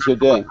the business you're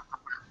doing?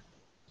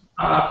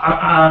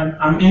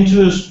 I'm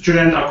into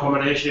student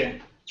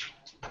accommodation.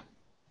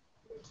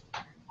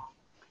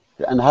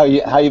 And how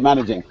are you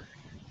managing?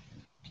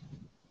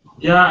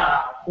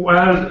 Yeah,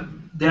 well,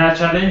 there are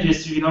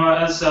challenges,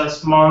 as a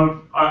small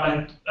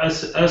and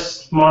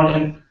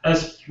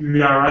as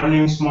we are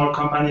running small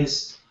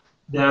companies,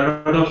 there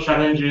are a lot of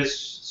challenges.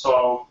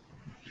 So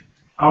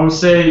I would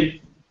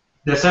say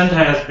the center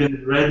has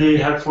been really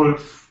helpful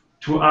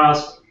to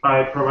us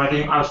by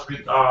providing us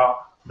with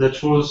the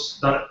tools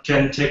that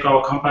can take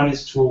our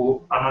companies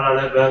to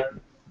another level.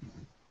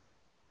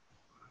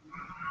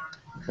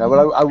 Okay,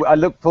 well, I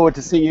look forward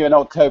to seeing you in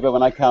October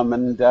when I come,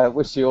 and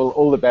wish you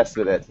all the best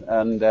with it.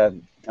 And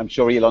I'm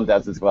sure Elon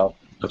does as well.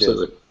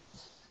 Absolutely.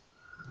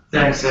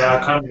 Thanks. I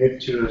can't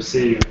wait to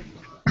see you.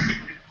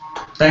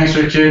 Thanks,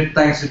 Richard.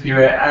 Thanks,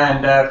 Sipiwe.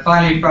 And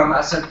finally, from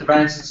us at the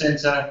Branson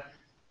Center,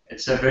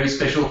 it's a very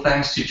special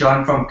thanks to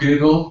John from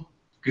Google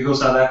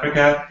South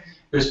Africa,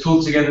 who has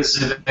pulled together this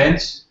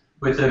event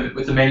with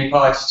the many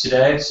parts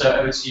today. So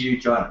over to you,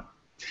 John.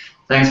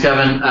 Thanks,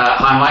 Kevin.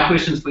 Hi, my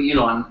question's for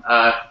Elon.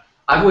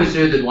 I've always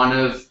heard that one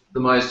of the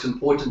most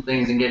important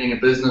things in getting a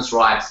business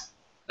right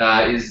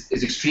is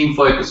extreme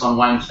focus on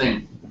one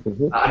thing.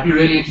 I'd be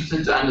really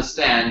interested to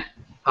understand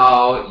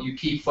how you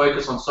keep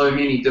focus on so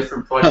many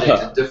different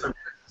projects and different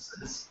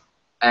businesses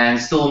and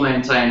still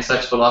maintain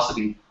such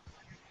velocity.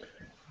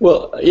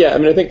 Well, yeah, I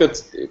mean, I think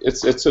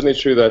it's certainly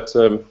true that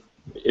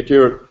if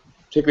you're,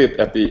 particularly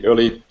at the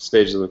early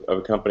stages of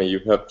a company, you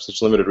have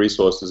such limited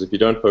resources. If you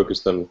don't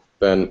focus them,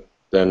 then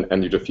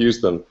and you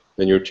diffuse them,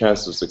 then your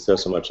chances of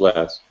success are much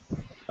less.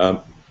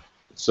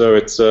 So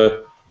it's and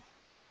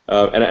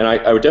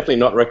I would definitely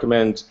not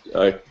recommend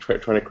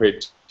trying to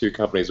create two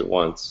companies at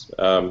once,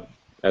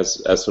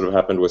 as sort of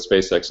happened with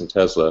SpaceX and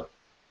Tesla.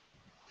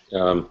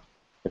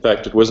 In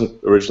fact, it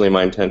wasn't originally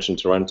my intention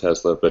to run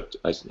Tesla, but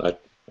I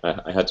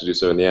had to do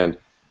so in the end.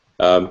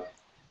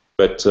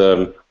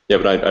 Yeah,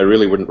 but I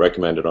really wouldn't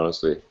recommend it,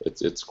 honestly.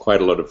 It's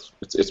quite a lot of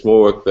it's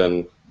more work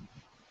than,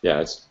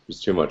 yeah, it's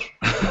too much.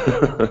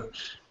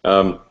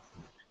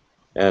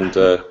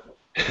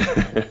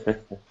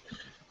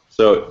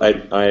 So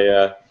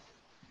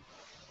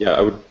yeah,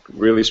 I would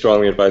really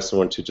strongly advise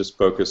someone to just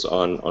focus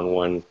on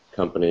one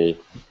company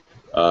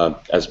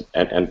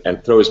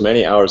and throw as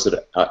many hours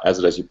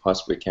as you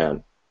possibly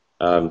can.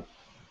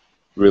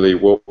 Really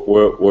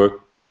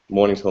work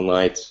morning till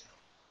night.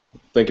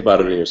 Think about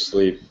it in your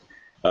sleep.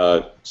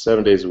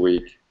 7 days a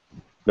week,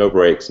 no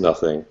breaks,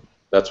 nothing.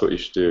 That's what you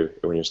should do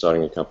when you're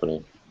starting a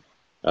company.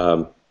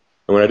 And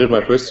when I did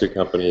my first two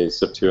companies,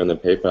 Zip2 and then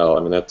PayPal,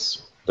 I mean that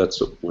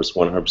was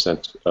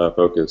 100%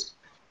 focused.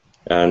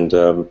 And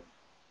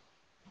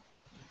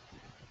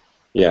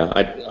yeah,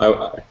 I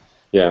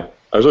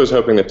was always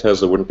hoping that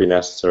Tesla wouldn't be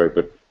necessary,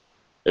 but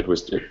it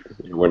was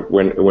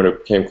when it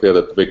became clear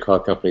that the big car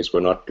companies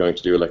were not going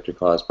to do electric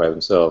cars by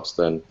themselves,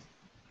 then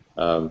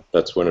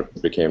that's when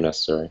it became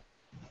necessary.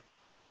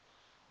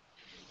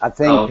 I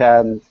think,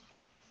 can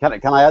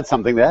I add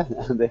something there?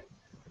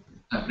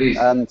 Please.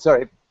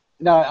 Sorry.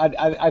 No,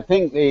 I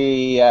think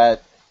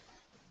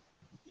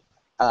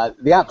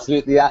the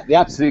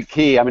absolute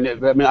key. I mean,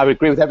 I would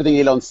agree with everything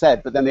Elon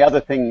said, but then the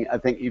other thing I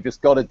think you've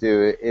just got to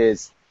do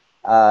is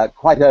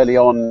quite early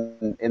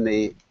on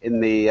in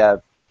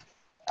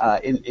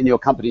your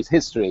company's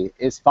history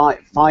is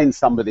find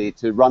somebody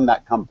to run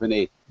that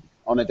company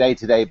on a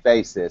day-to-day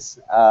basis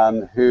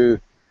who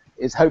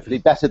is hopefully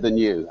better than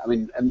you. I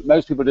mean, and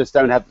most people just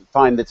don't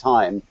find the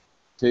time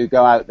to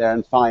go out there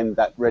and find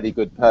that really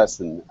good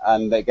person,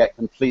 and they get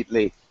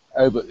completely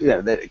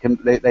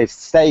they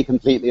stay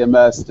completely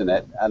immersed in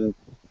it, and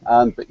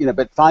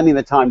but finding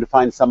the time to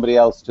find somebody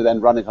else to then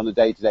run it on a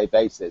day-to-day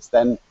basis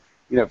then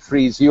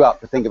frees you up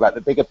to think about the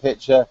bigger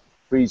picture,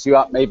 frees you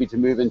up maybe to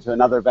move into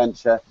another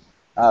venture,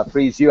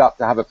 frees you up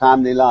to have a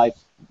family life,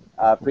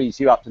 frees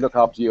you up to look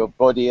after your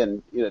body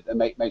and to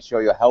make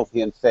sure you're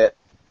healthy and fit,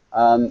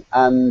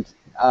 and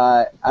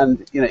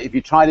if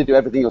you try to do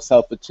everything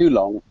yourself for too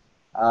long,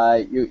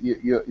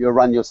 you'll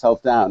run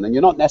yourself down, and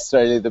you're not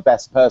necessarily the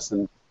best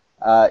person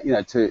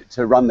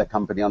to run the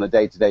company on a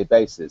day-to-day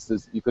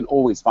basis. You can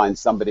always find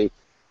somebody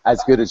as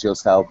good as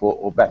yourself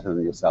or better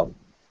than yourself.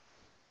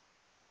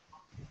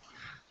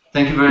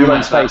 Thank you very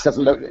much. Face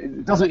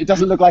it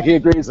doesn't look like he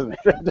agrees with me.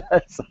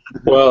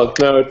 Well,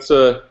 no, it's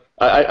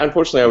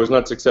unfortunately I was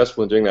not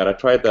successful in doing that. I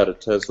tried that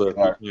at Tesla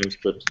a few times,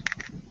 but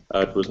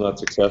it was not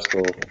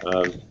successful.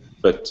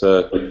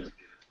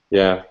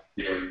 Yeah,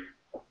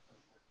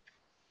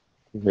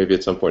 maybe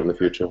at some point in the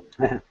future.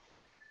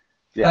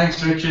 Yeah.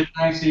 Thanks, Richard.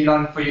 Thanks,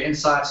 Elon, for your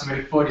insights, and we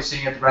look forward to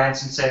seeing you at the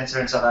Branson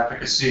Centre in South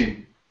Africa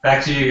soon.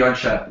 Back to you,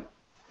 Yonca.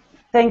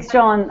 Thanks,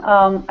 John.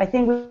 I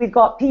think we've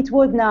got Pete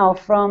Wood now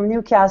from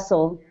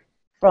Newcastle,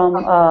 from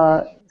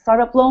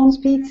Startup Loans.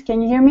 Pete,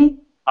 can you hear me?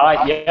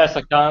 Hi, yes,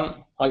 I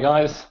can. Hi,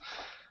 guys.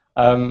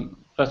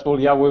 First of all,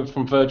 yeah, we're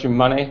from Virgin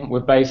Money.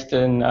 We're based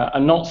in a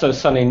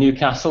not-so-sunny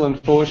Newcastle,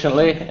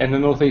 unfortunately, in the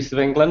northeast of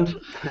England.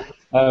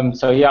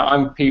 So, yeah,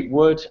 I'm Pete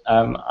Wood.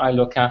 I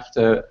look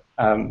after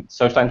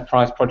social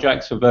enterprise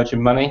projects for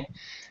Virgin Money.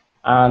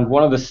 And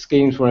one of the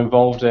schemes we're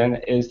involved in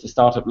is the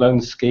Startup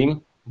Loans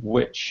Scheme,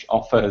 which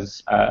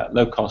offers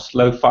low-cost,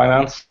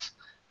 low-finance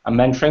and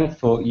mentoring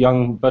for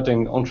young,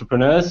 budding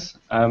entrepreneurs.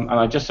 And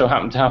I just so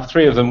happen to have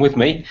 3 of them with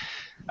me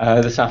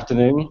this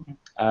afternoon.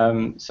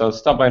 So I'll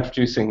start by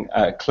introducing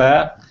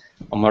Claire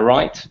on my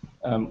right.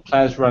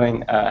 Claire's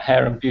running a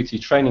hair and beauty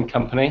training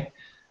company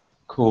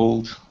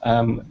called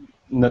the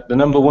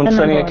 #1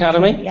 Training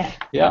Academy. Yeah.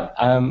 Yeah.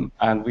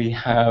 And we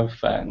have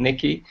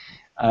Nikki.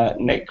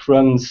 Nick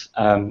runs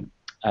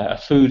a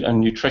food and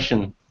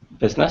nutrition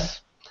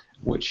business,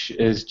 which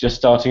is just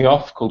starting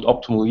off, called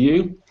Optimal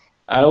You.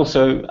 And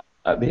also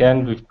at the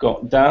end we've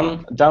got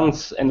Dan.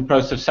 Dan's in the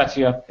process of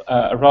setting up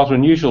a rather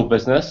unusual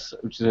business,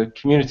 which is a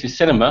community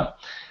cinema.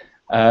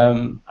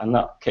 And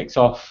that kicks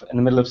off in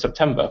the middle of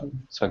September,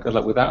 so good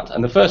luck with that.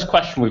 And the first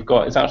question we've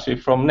got is actually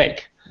from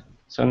Nick.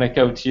 So Nick,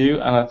 over to you,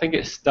 and I think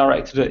it's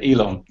directed at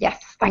Elon.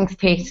 Yes, thanks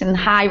Pete, and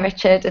hi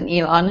Richard and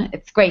Elon.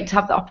 It's great to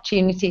have the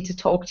opportunity to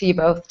talk to you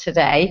both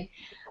today.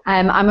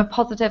 I'm a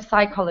positive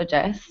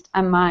psychologist,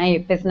 and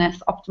my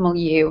business, Optimal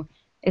You,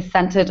 is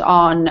centered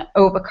on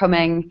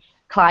overcoming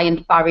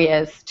client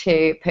barriers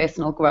to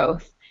personal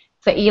growth.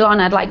 So Elon,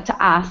 I'd like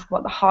to ask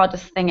what the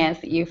hardest thing is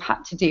that you've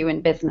had to do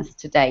in business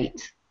to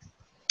date.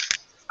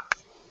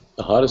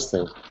 The hardest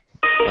thing?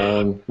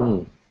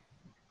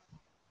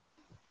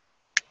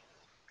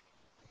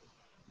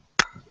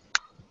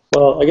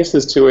 Well, I guess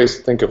there's 2 ways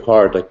to think of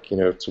hard. Like,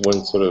 it's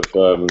one sort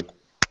of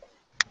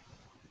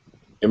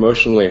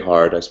emotionally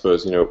hard, I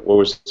suppose. What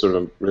was sort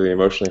of really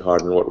emotionally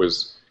hard and what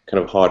was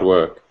kind of hard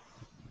work.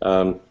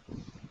 I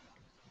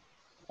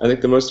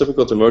think the most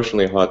difficult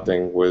emotionally hard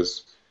thing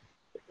was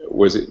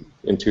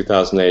in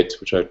 2008,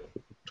 which I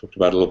talked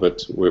about a little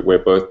bit, where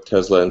both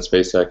Tesla and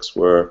SpaceX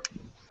were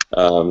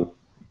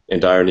in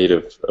dire need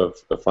of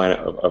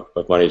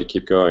money to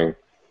keep going,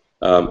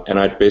 and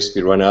I'd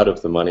basically run out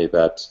of the money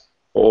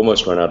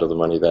almost run out of the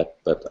money that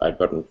I'd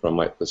gotten from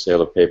the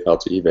sale of PayPal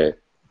to eBay,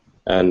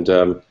 and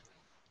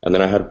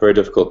then I had a very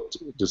difficult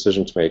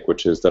decision to make,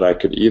 which is that I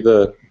could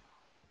either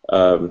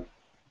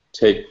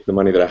take the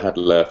money that I had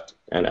left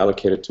and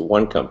allocate it to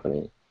one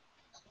company,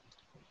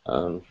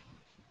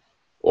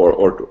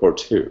 or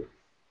 2,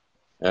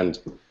 and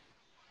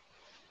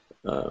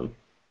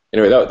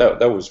anyway,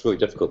 that was really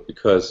difficult,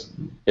 because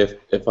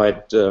if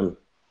I'd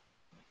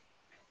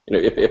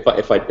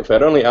if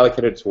I'd only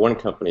allocated it to one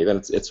company, then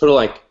it's sort of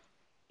like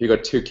you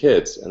got 2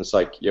 kids, and it's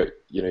like you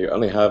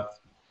only have,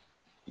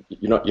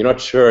 you're not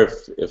sure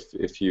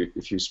if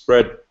you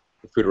spread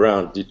the food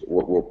around,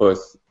 will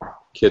both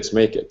kids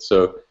make it?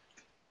 So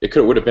it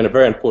would have been a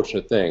very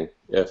unfortunate thing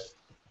if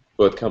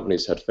both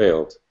companies had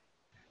failed,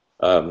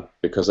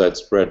 because I'd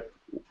spread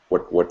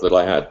what little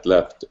I had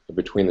left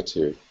between the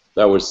 2.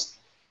 That was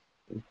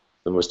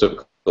the most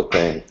difficult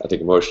thing, I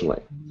think,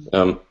 emotionally.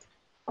 And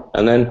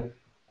then,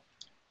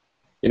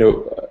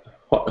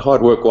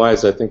 hard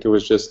work-wise, I think it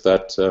was just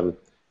that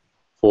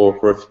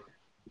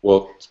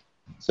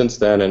since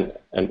then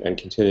and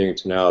continuing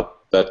to now,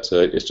 that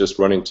it's just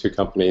running 2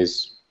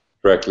 companies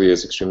directly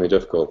is extremely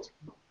difficult.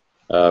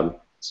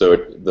 So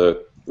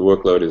the the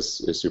workload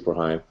is super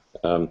high.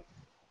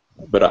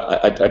 But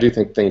I do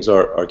think things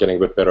are getting a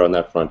bit better on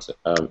that front,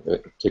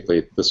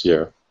 particularly this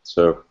year.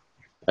 So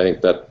I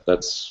think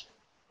that's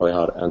probably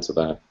how to answer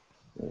that.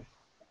 Yeah.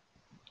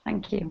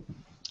 Thank you.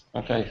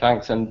 Okay,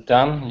 thanks. And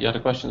Dan, you had a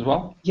question as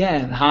well?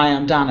 Yeah, hi,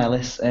 I'm Dan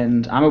Ellis,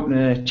 and I'm opening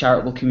a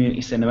charitable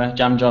community cinema,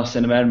 Jamjar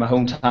Cinema, in my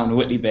hometown of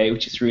Whitley Bay,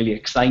 which is really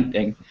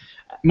exciting.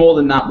 More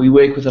than that, we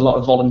work with a lot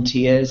of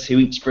volunteers who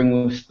each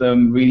bring with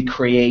them really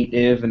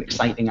creative and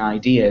exciting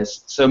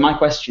ideas. So my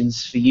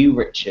question's for you,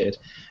 Richard.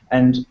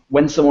 And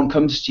when someone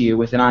comes to you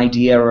with an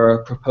idea or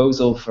a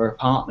proposal for a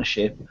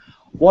partnership,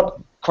 what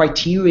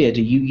criteria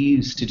do you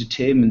use to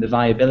determine the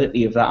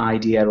viability of that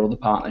idea or the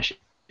partnership?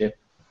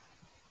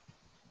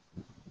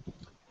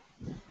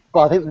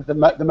 Well, I think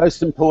that the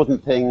most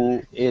important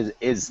thing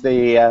is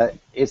the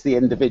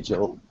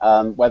individual,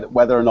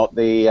 whether or not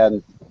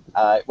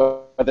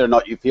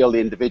you feel the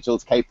individual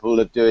is capable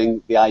of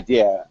doing the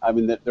idea. I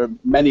mean, there are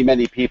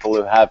many people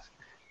who have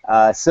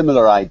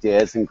similar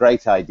ideas and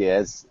great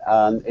ideas.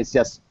 It's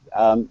just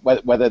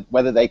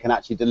whether they can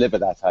actually deliver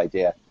that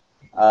idea.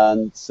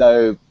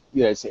 So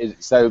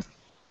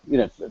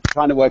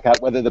trying to work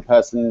out whether the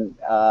person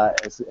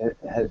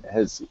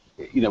has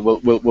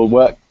will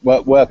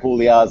work all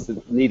the hours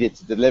that needed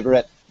to deliver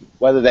it,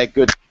 whether they're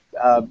good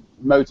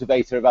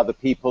motivator of other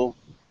people,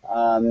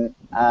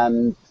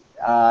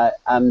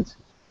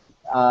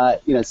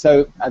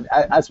 so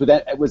as with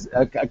it was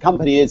a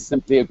company is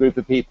simply a group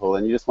of people,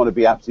 and you just want to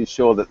be absolutely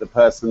sure that the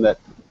person that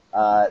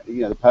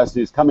the person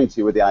who's coming to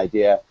you with the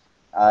idea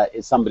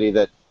is somebody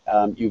that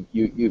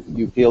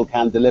you feel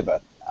can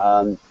deliver,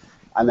 and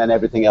then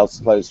everything else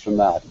flows from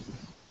that.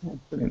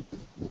 Brilliant.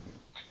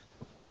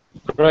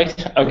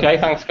 Great. Okay,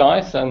 thanks,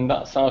 guys, and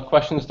that's our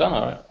questions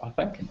done, I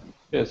think.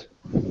 Cheers.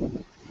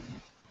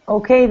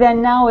 Okay,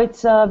 then now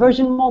it's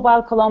Virgin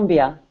Mobile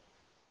Colombia.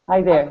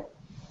 Hi there.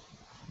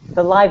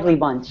 The lively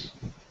bunch.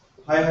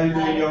 Hi, how you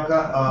doing,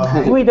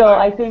 Yonca? Guido,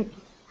 I think,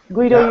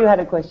 Guido, you had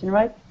a question,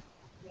 right?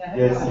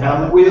 Yes,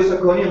 I'm Guido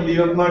Sacconi. I'm lead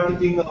of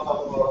marketing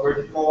of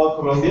Virgin Mobile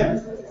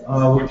Colombia.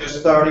 We're just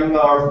starting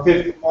our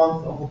 5th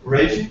month of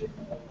operation.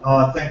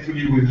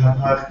 Thankfully, we have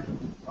had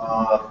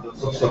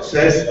lots of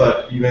success,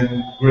 but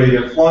even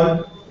greater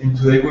fun. And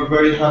today we're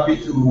very happy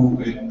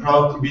and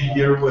proud to be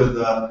here with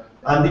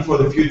Andy for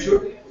the Future,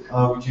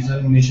 which is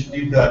an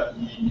initiative that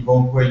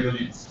Yvonne Cuello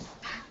leads.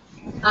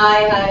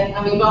 Hi,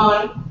 I'm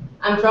Yvonne.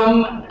 I'm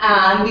from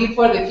Andy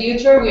for the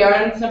Future. We are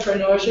an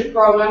entrepreneurship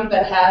program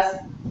that has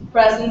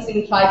presence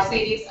in 5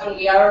 cities, and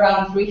we are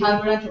around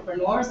 300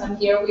 entrepreneurs. I'm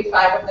here with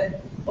 5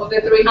 of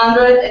the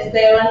 300,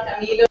 Esteban,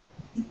 Camilo,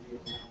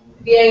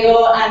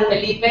 Diego, and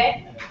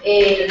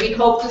Felipe. We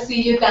hope to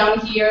see you down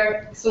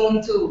here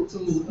soon to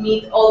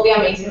meet all the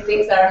amazing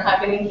things that are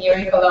happening here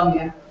in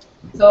Colombia.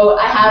 So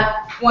I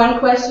have one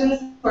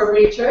question for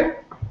Richard.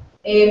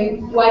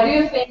 Why do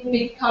you think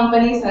big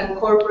companies and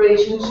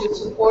corporations should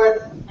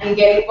support and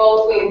get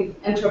involved with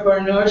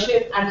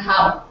entrepreneurship, and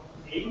how?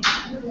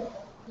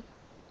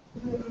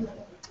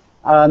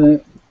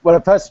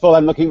 Well, first of all,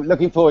 I'm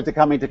looking forward to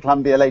coming to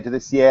Colombia later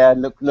this year,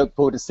 and look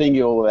forward to seeing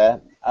you all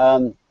there.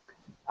 And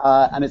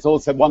it's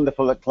also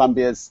wonderful that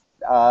Colombia's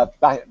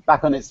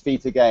back on its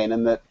feet again,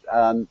 and that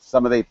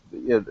some of the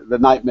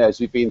nightmares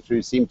we've been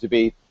through seem to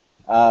be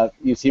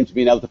you seem to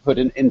be able to put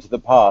into the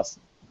past.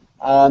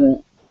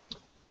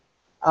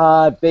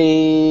 Oh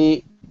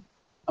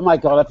my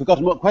God, I've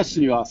forgotten what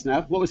question you asked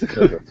now. What was the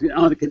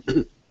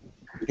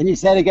Can you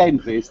say it again,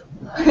 please?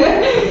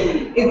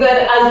 Is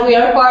that as we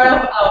are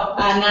part of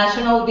a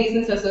national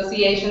business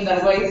association,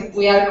 that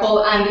we are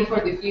called Andy for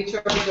the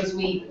Future, because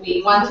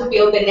we want to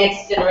build the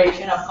next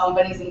generation of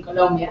companies in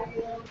Colombia.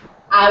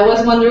 I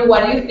was wondering,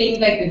 what do you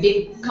think like the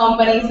big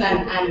companies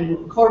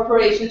and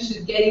corporations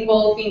should get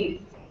involved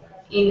in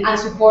and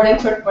support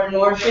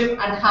entrepreneurship,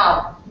 and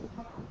how?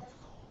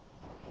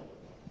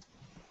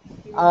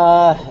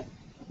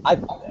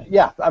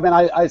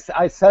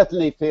 I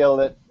certainly feel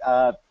that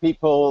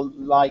people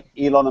like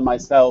Elon and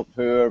myself,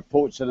 who are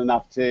fortunate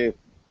enough to,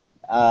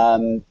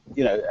 have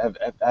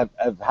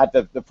had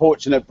the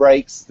fortunate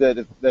breaks that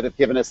have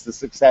given us the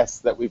success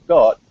that we've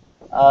got,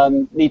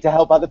 need to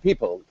help other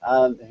people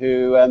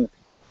who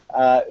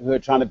are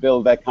trying to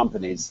build their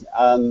companies,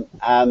 and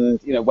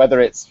whether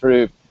it's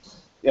through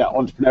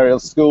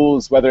entrepreneurial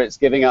schools, whether it's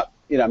giving up.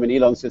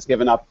 Elon's just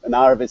given up an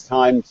hour of his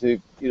time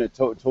to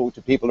talk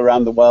to people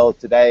around the world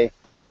today.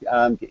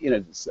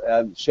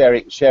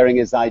 Sharing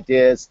his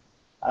ideas,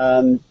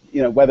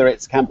 whether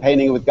it's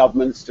campaigning with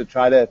governments to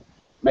try to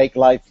make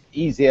life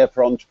easier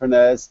for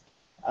entrepreneurs.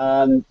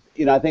 I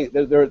think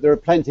there are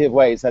plenty of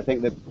ways. I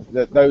think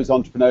that those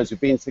entrepreneurs who've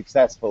been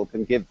successful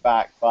can give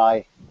back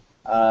by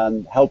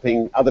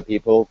helping other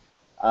people,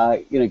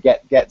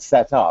 get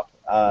set up.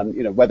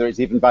 Whether it's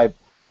even by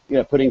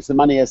putting some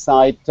money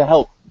aside to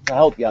help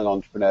young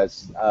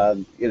entrepreneurs,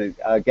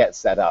 get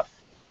set up.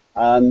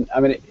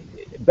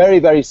 Very,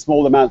 very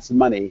small amounts of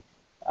money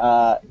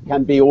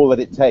can be all that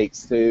it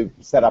takes to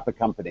set up a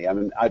company.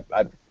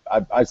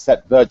 I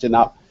set Virgin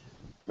up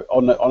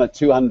on a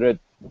 200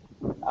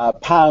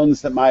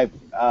 pounds that my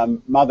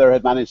mother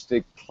had managed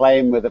to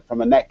claim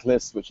from a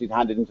necklace which she'd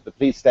handed into the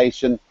police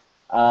station,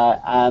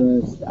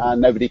 and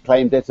nobody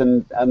claimed it,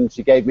 and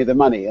she gave me the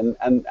money. And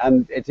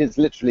it is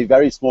literally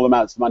very small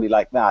amounts of money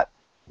like that.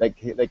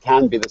 They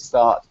can be the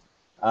start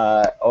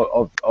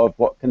of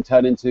what can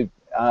turn into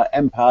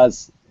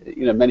empires,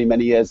 many,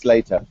 many years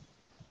later.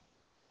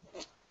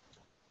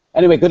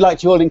 Anyway, good luck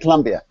to you all in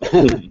Colombia.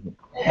 Thank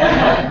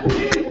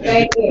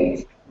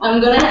you. I'm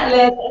going to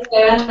let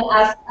Esteban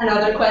ask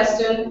another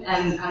question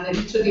and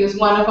introduce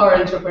one of our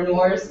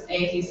entrepreneurs.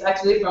 He's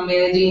actually from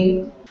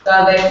Medellin. So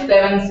I'll let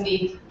Esteban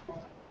speak.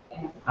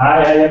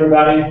 Hi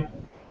everybody.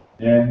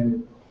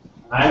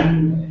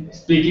 I'm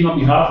speaking on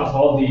behalf of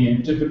all the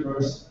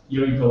entrepreneurs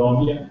here in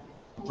Colombia.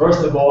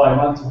 First of all, I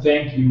want to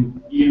thank you,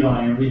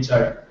 Elon and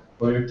Richard,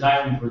 for your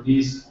time and for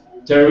this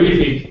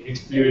terrific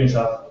experience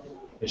of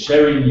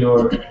sharing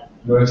your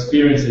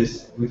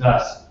experiences with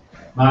us.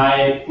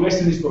 My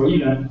question is for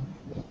Elon,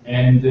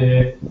 and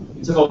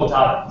it's about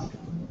talent.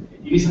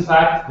 It is a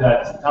fact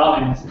that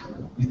talent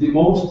is the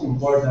most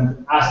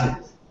important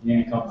asset in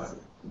any company.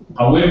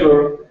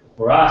 However,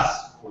 for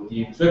us, for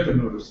the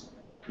entrepreneurs,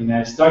 in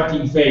a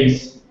starting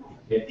phase,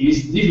 it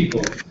is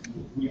difficult to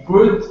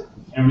recruit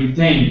and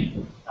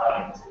retain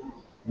talent,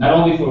 not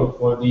only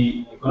for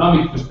the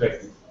economic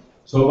perspective.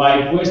 So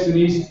my question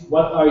is,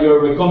 what are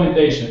your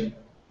recommendations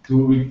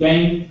to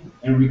retain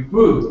and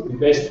recruit the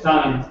best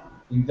talent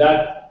in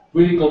that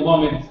critical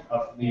moment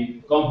of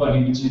the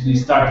company, which is the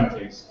starting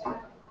phase?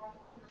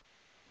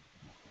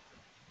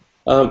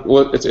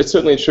 Well, it's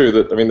certainly true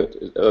that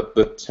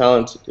the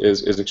talent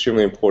is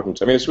extremely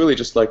important. I mean, it's really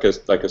just like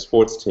a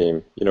sports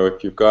team.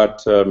 If you've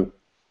got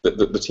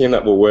the team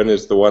that will win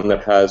is the one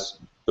that has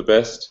the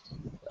best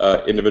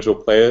individual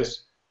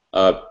players,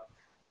 but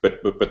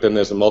then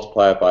there's a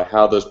multiplier by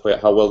how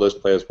well those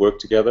players work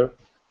together,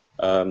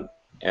 and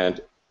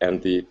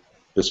the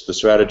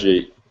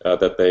strategy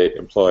that they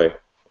employ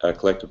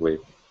collectively.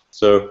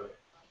 So,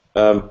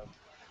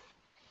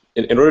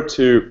 in order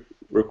to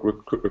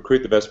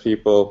recruit the best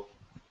people,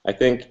 I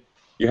think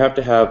you have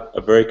to have a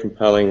very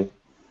compelling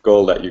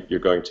goal that you're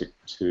going to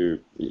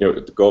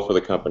the goal for the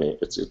company.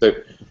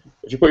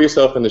 If you put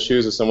yourself in the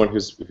shoes of someone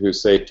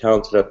who's say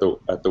talented at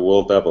the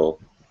world level,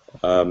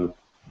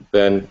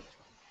 then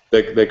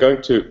they're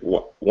going to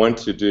want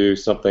to do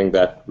something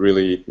that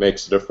really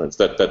makes a difference.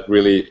 That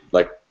really,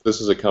 like,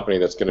 this is a company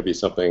that's going to be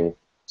something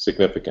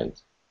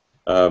significant.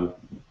 That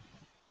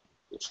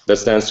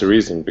stands to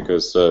reason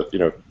because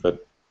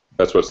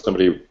that's what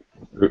somebody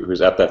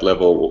who's at that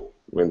level.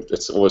 When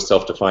it's always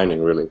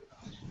self-defining, really.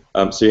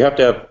 So you have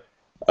to have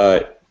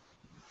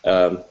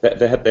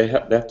they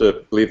have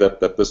to believe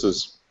that this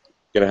is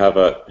going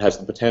to has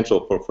the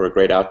potential for a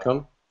great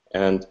outcome,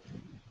 and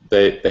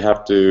they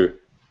have to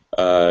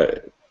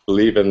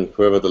believe in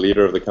whoever the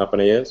leader of the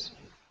company is.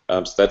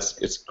 So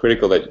it's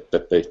critical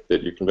that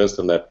you convince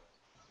them that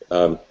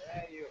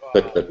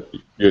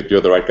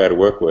you're the right guy to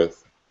work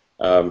with.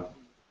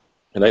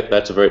 And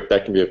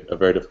that can be a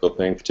very difficult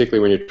thing,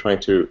 particularly when you're trying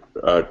to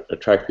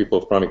attract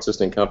people from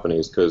existing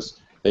companies,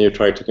 because then you're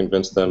trying to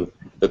convince them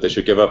that they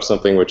should give up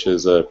something which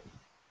is a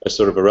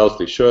sort of a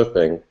relatively sure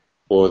thing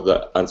for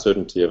the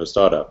uncertainty of a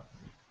startup.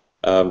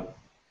 So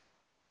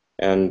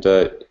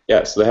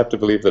they have to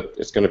believe that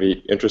it's going to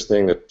be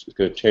interesting, that it's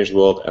going to change the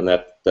world, and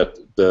that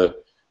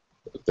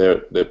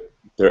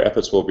their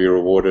efforts will be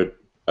rewarded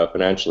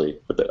financially.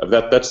 But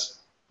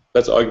that's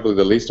arguably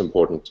the least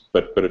important,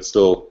 but it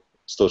still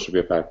should be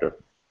a factor.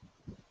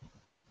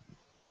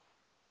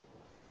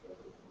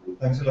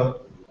 Thanks a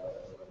lot.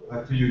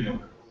 Back to you,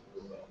 Yonca.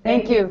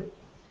 Thank you.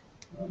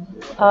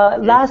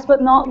 Last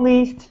but not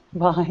least,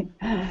 we're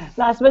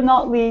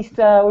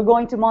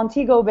going to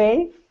Montego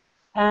Bay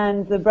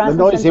and the Branson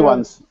The noisy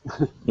ones.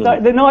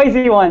 Sorry, the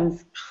noisy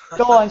ones.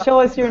 Go on, show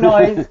us your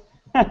noise.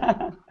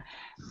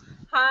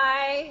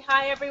 Hi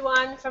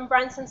everyone from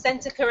Branson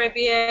Center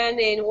Caribbean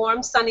in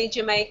warm, sunny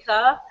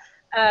Jamaica.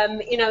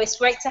 It's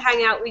great to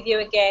hang out with you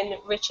again,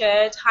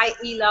 Richard. Hi,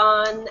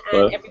 Elon,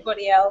 and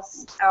everybody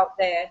else out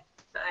there.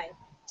 Hi.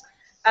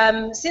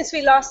 Since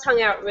we last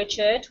hung out,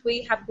 Richard,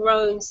 we have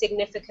grown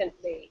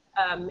significantly.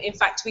 In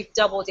fact, we've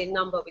doubled in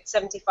number with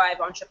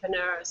 75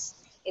 entrepreneurs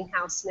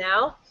in-house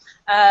now.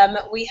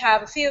 We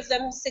have a few of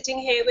them sitting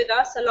here with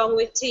us, along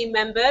with team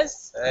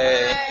members.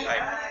 Hey.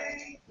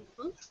 Hi.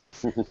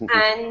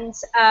 And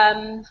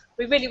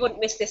we really wouldn't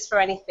miss this for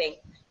anything.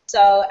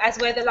 So as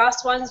we're the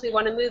last ones, we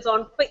want to move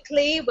on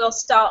quickly. We'll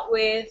start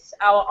with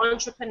our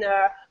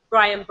entrepreneur,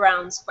 Brian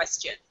Brown's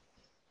question.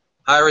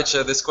 Hi,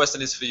 Richard. This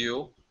question is for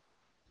you.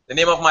 The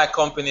name of my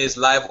company is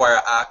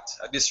Livewire Act,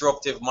 a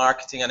disruptive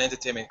marketing and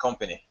entertainment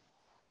company.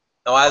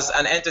 Now, as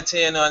an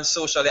entertainer and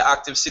socially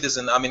active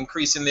citizen, I'm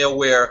increasingly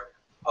aware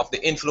of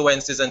the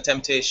influences and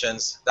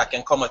temptations that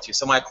can come at you.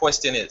 So my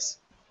question is,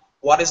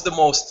 what is the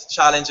most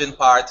challenging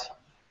part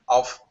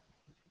of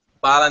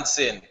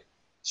balancing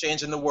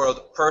changing the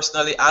world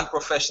personally and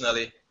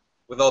professionally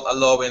without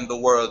allowing the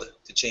world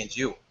to change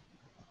you?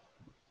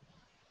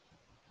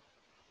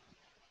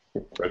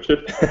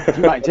 Richard?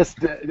 Right, just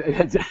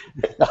that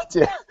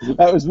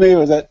was me,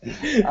 was it?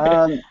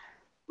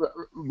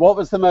 What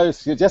was the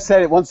most? You just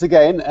said it once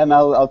again, and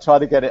I'll try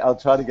to get it. I'll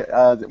try to get.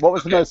 What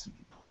was the most?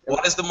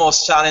 What is the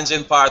most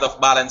challenging part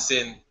of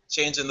balancing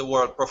changing the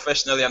world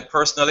professionally and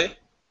personally,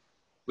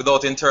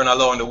 without in turn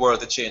allowing the world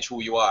to change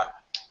who you are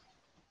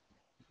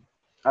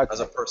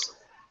as a person?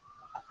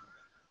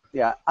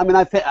 Yeah, I mean,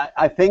 I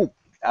think.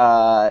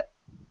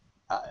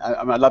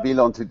 I'd love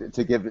Elon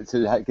to give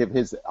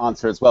his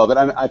answer as well, but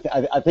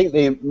I think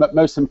the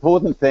most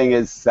important thing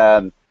is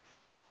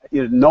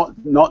you know,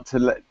 not to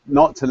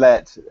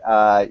let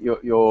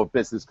your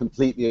business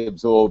completely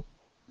absorb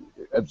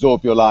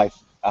your life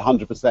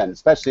 100%,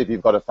 especially if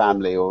you've got a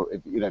family, or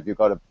if you've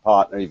got a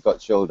partner, you've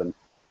got children.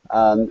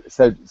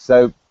 So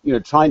you know,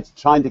 trying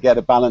to get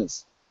a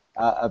balance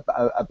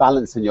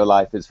in your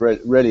life is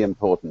really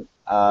important.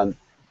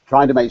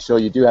 Trying to make sure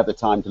you do have the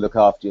time to look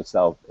after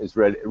yourself is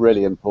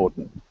really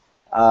important.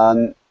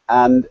 And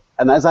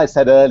as I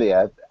said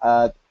earlier,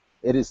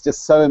 it is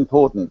just so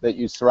important that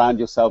you surround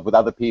yourself with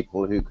other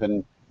people who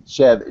can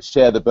share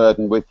the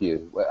burden with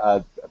you,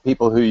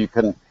 people who you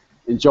can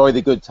enjoy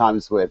the good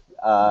times with,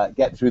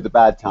 get through the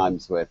bad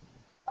times with,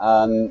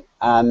 and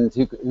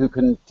who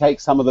can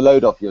take some of the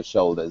load off your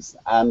shoulders.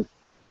 And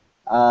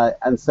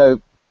so,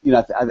 you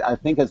know, I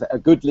think as a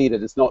good leader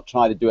does not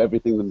try to do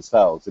everything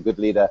themselves. A good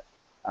leader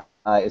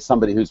is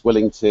somebody who's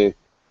willing to, you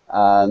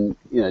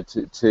know,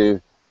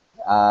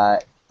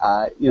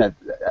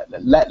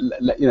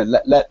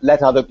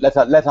 let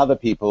other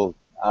people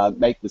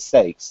make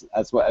mistakes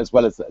as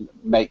well as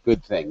make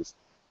good things.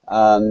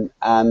 So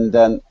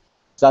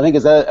I think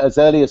as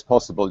early as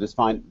possible, just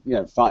find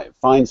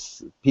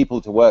people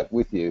to work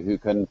with you who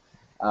can,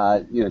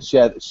 you know,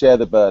 share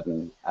the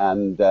burden,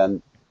 and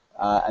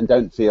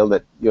don't feel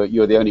that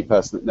you're the only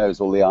person that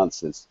knows all the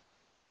answers.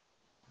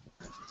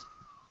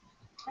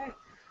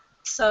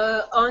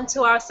 So on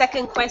to our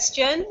second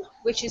question,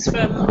 which is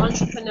from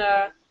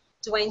entrepreneur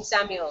Dwayne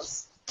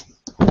Samuels.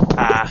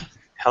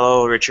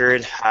 Hello,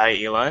 Richard.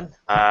 Hi, Elon.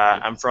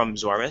 I'm from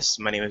Zormis.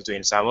 My name is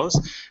Dwayne Samuels,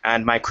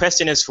 and my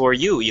question is for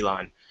you,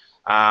 Elon.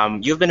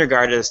 You've been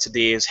regarded as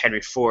today's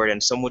Henry Ford,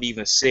 and some would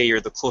even say you're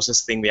the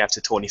closest thing we have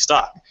to Tony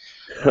Stark.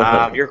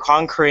 You're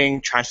conquering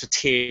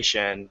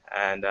transportation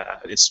and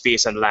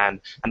space and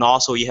land, and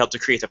also you helped to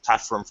create a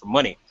platform for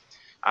money.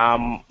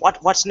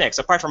 What's next?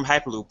 Apart from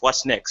Hyperloop,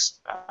 what's next?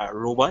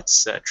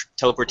 Robots?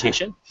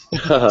 Teleportation?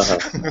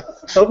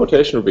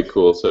 Teleportation would be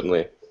cool,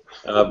 certainly.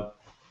 Well,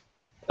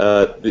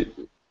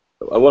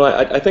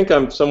 I think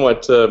I'm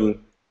somewhat.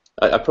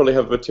 I probably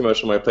have a bit too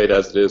much on my plate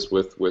as it is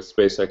with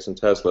SpaceX and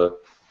Tesla,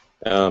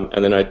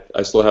 and then I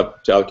still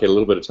have to allocate a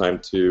little bit of time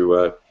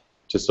to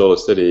Solar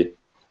City.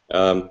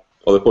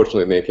 Although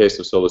fortunately, in the case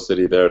of Solar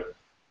City, there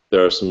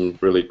are some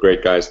really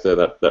great guys there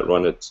that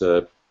run it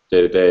day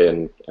to day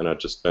and are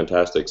just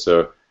fantastic.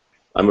 So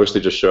I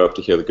mostly just show up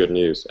to hear the good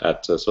news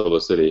at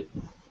Solar City.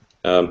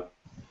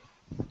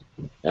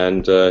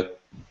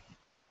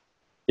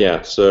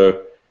 Yeah,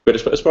 so, but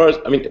as far as,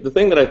 I mean, the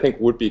thing that I think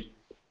would be,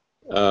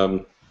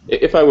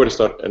 if I were to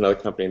start another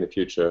company in the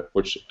future,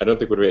 which I don't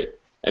think would be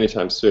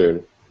anytime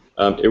soon,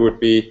 it would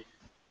be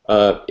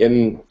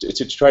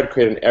to try to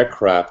create an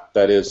aircraft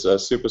that is a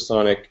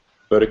supersonic,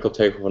 vertical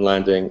takeoff and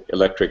landing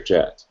electric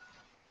jet.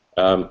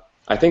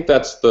 I think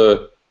that's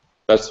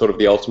sort of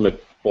the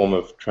ultimate form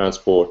of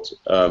transport,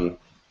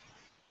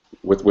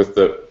 with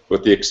the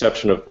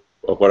exception of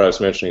what I was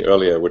mentioning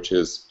earlier, which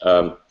is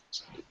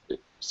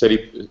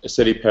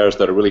city pairs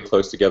that are really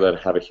close together and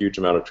have a huge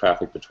amount of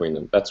traffic between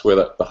them. That's where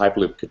the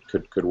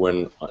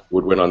Hyperloop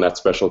would win on that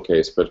special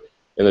case. But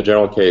in the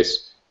general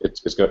case,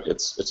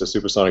 it's a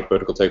supersonic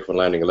vertical takeoff and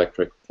landing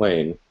electric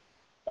plane,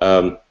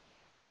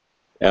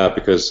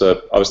 because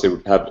obviously it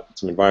would have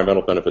some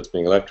environmental benefits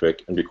being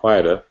electric and be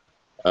quieter.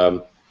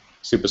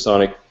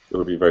 Supersonic, it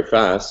would be very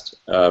fast,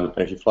 and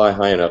if you fly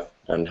high enough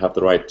and have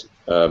the right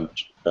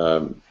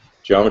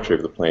geometry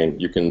of the plane,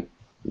 you can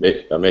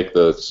make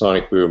the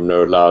sonic boom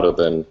no louder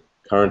than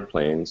current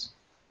planes.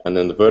 And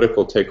then the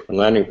vertical takeoff and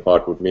landing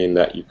part would mean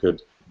that you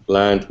could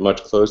land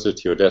much closer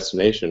to your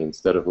destination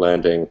instead of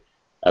landing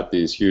at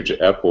these huge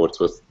airports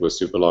with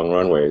super long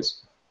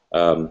runways.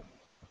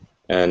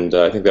 And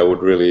I think that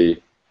would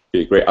really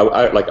be great.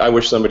 I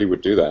wish somebody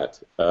would do that.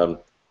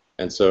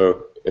 And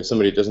so if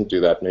somebody doesn't do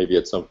that, maybe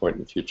at some point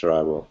in the future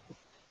I will.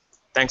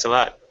 Thanks a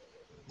lot.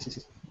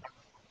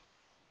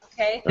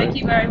 Okay, thank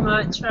you very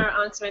much for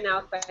answering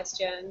our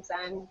questions,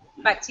 and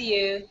back to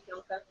you,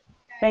 Yonca.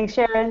 Thanks,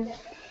 Sharon.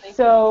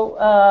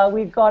 So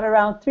we've got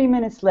around 3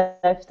 minutes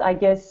left. I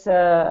guess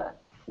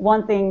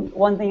one thing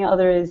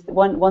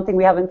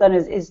we haven't done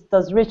is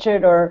does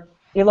Richard or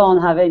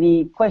Elon have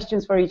any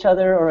questions for each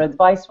other or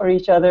advice for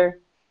each other?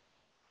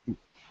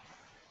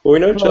 Well, we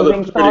know each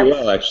other pretty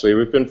well, actually.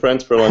 We've been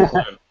friends for a long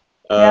time.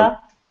 Yeah.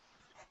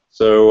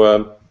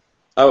 So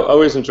I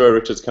always enjoy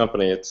Richard's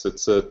company.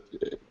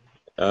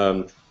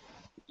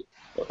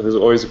 He's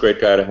always a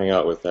great guy to hang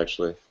out with,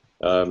 actually.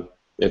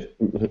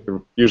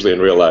 Usually in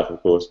real life,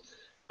 of course.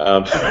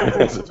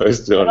 as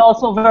opposed to. And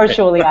also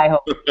virtually, I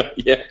hope.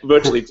 Yeah,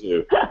 virtually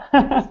too.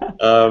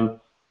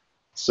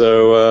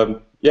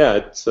 Yeah,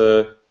 it's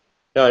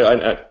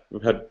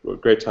we've had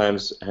great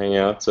times hanging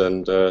out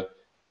and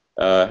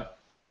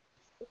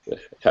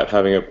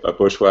having a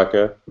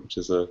bushwhacker, which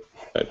is a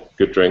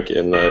good drink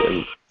in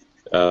the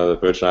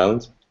Virgin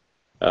Islands.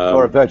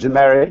 Or a Virgin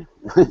Mary.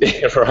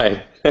 Yeah,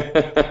 right.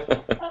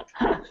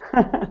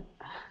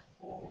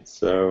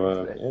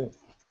 So,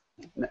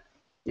 yeah.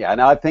 Yeah,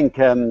 and I think,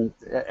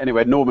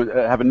 anyway,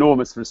 have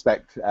enormous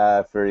respect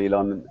for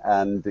Elon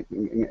and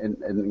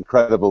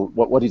incredible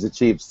what he's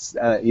achieved.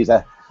 He's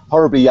a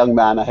horribly young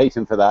man. I hate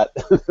him for that.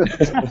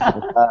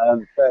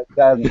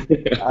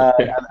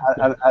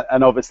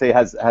 And obviously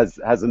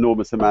has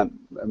enormous amount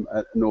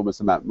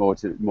more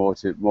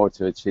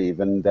to achieve.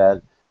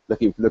 And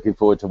looking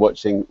forward to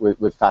watching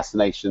with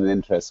fascination and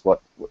interest what's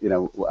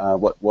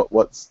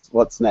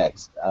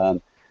next.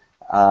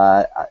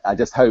 I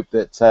just hope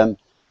that.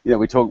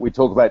 We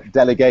talk about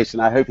delegation.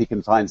 I hope he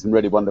can find some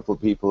really wonderful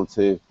people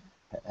to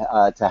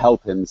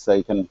help him.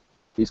 So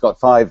he's got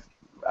five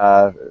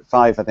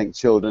I think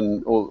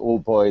children, all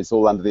boys,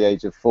 all under the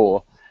age of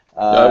 4.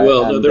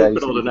 No, they're a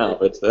bit older now,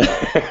 but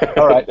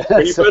all right.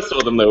 When you first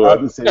saw them, they were.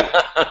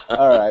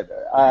 All right,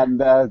 and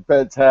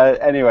but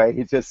anyway,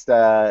 he just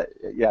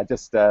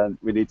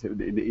we need to.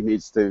 He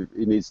needs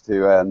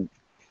to.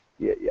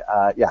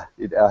 I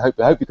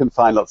hope you can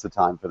find lots of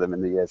time for them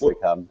in the years to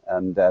come,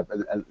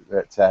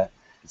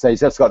 so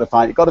he's just got to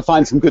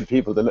find some good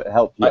people to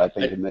help you. I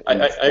think. I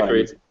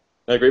agree.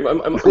 I agree.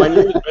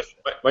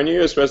 My New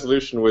Year's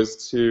resolution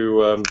was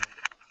to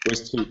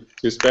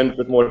spend a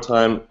bit more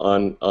time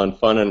on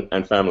fun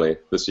and family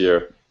this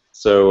year.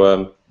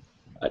 So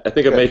I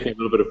think I'm making a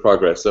little bit of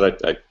progress, and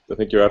I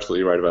think you're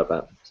absolutely right about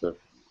that. So.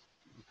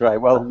 Great.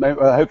 Well,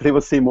 hopefully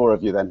we'll see more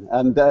of you then.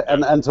 And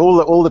to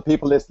all the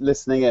people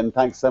listening in,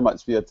 thanks so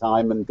much for your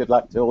time, and good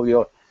luck to all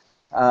your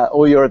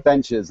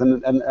adventures.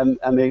 And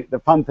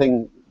the fun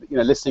thing,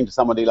 listening to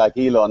somebody like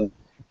Elon,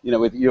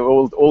 with you're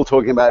all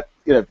talking about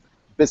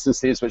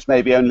businesses which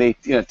may be only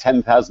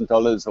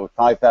 $10,000 or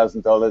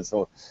 $5,000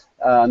 or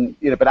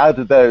but out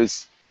of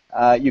those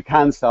you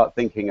can start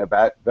thinking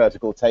about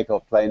vertical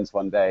takeoff planes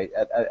one day.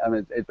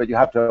 But you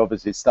have to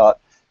obviously start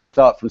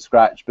from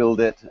scratch, build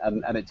it,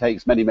 and it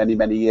takes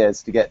many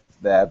years to get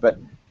there. But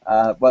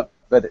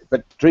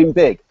dream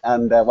big,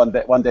 and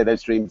one day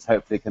those dreams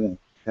hopefully can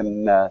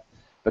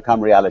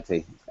become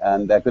reality.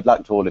 And good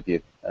luck to all of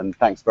you, and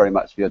thanks very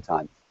much for your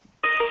time.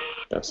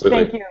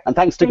 Absolutely. Thank you. And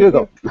thanks to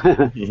Google.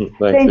 Thank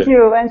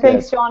you, and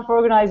thanks, John, for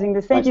organizing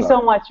this. Thank you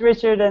so much,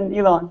 Richard and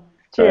Elon.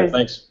 Cheers.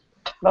 Thanks.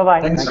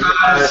 Bye-bye. Thanks,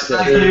 guys.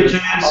 Thank you.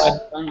 Cheers.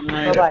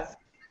 Bye-bye.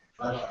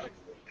 Bye.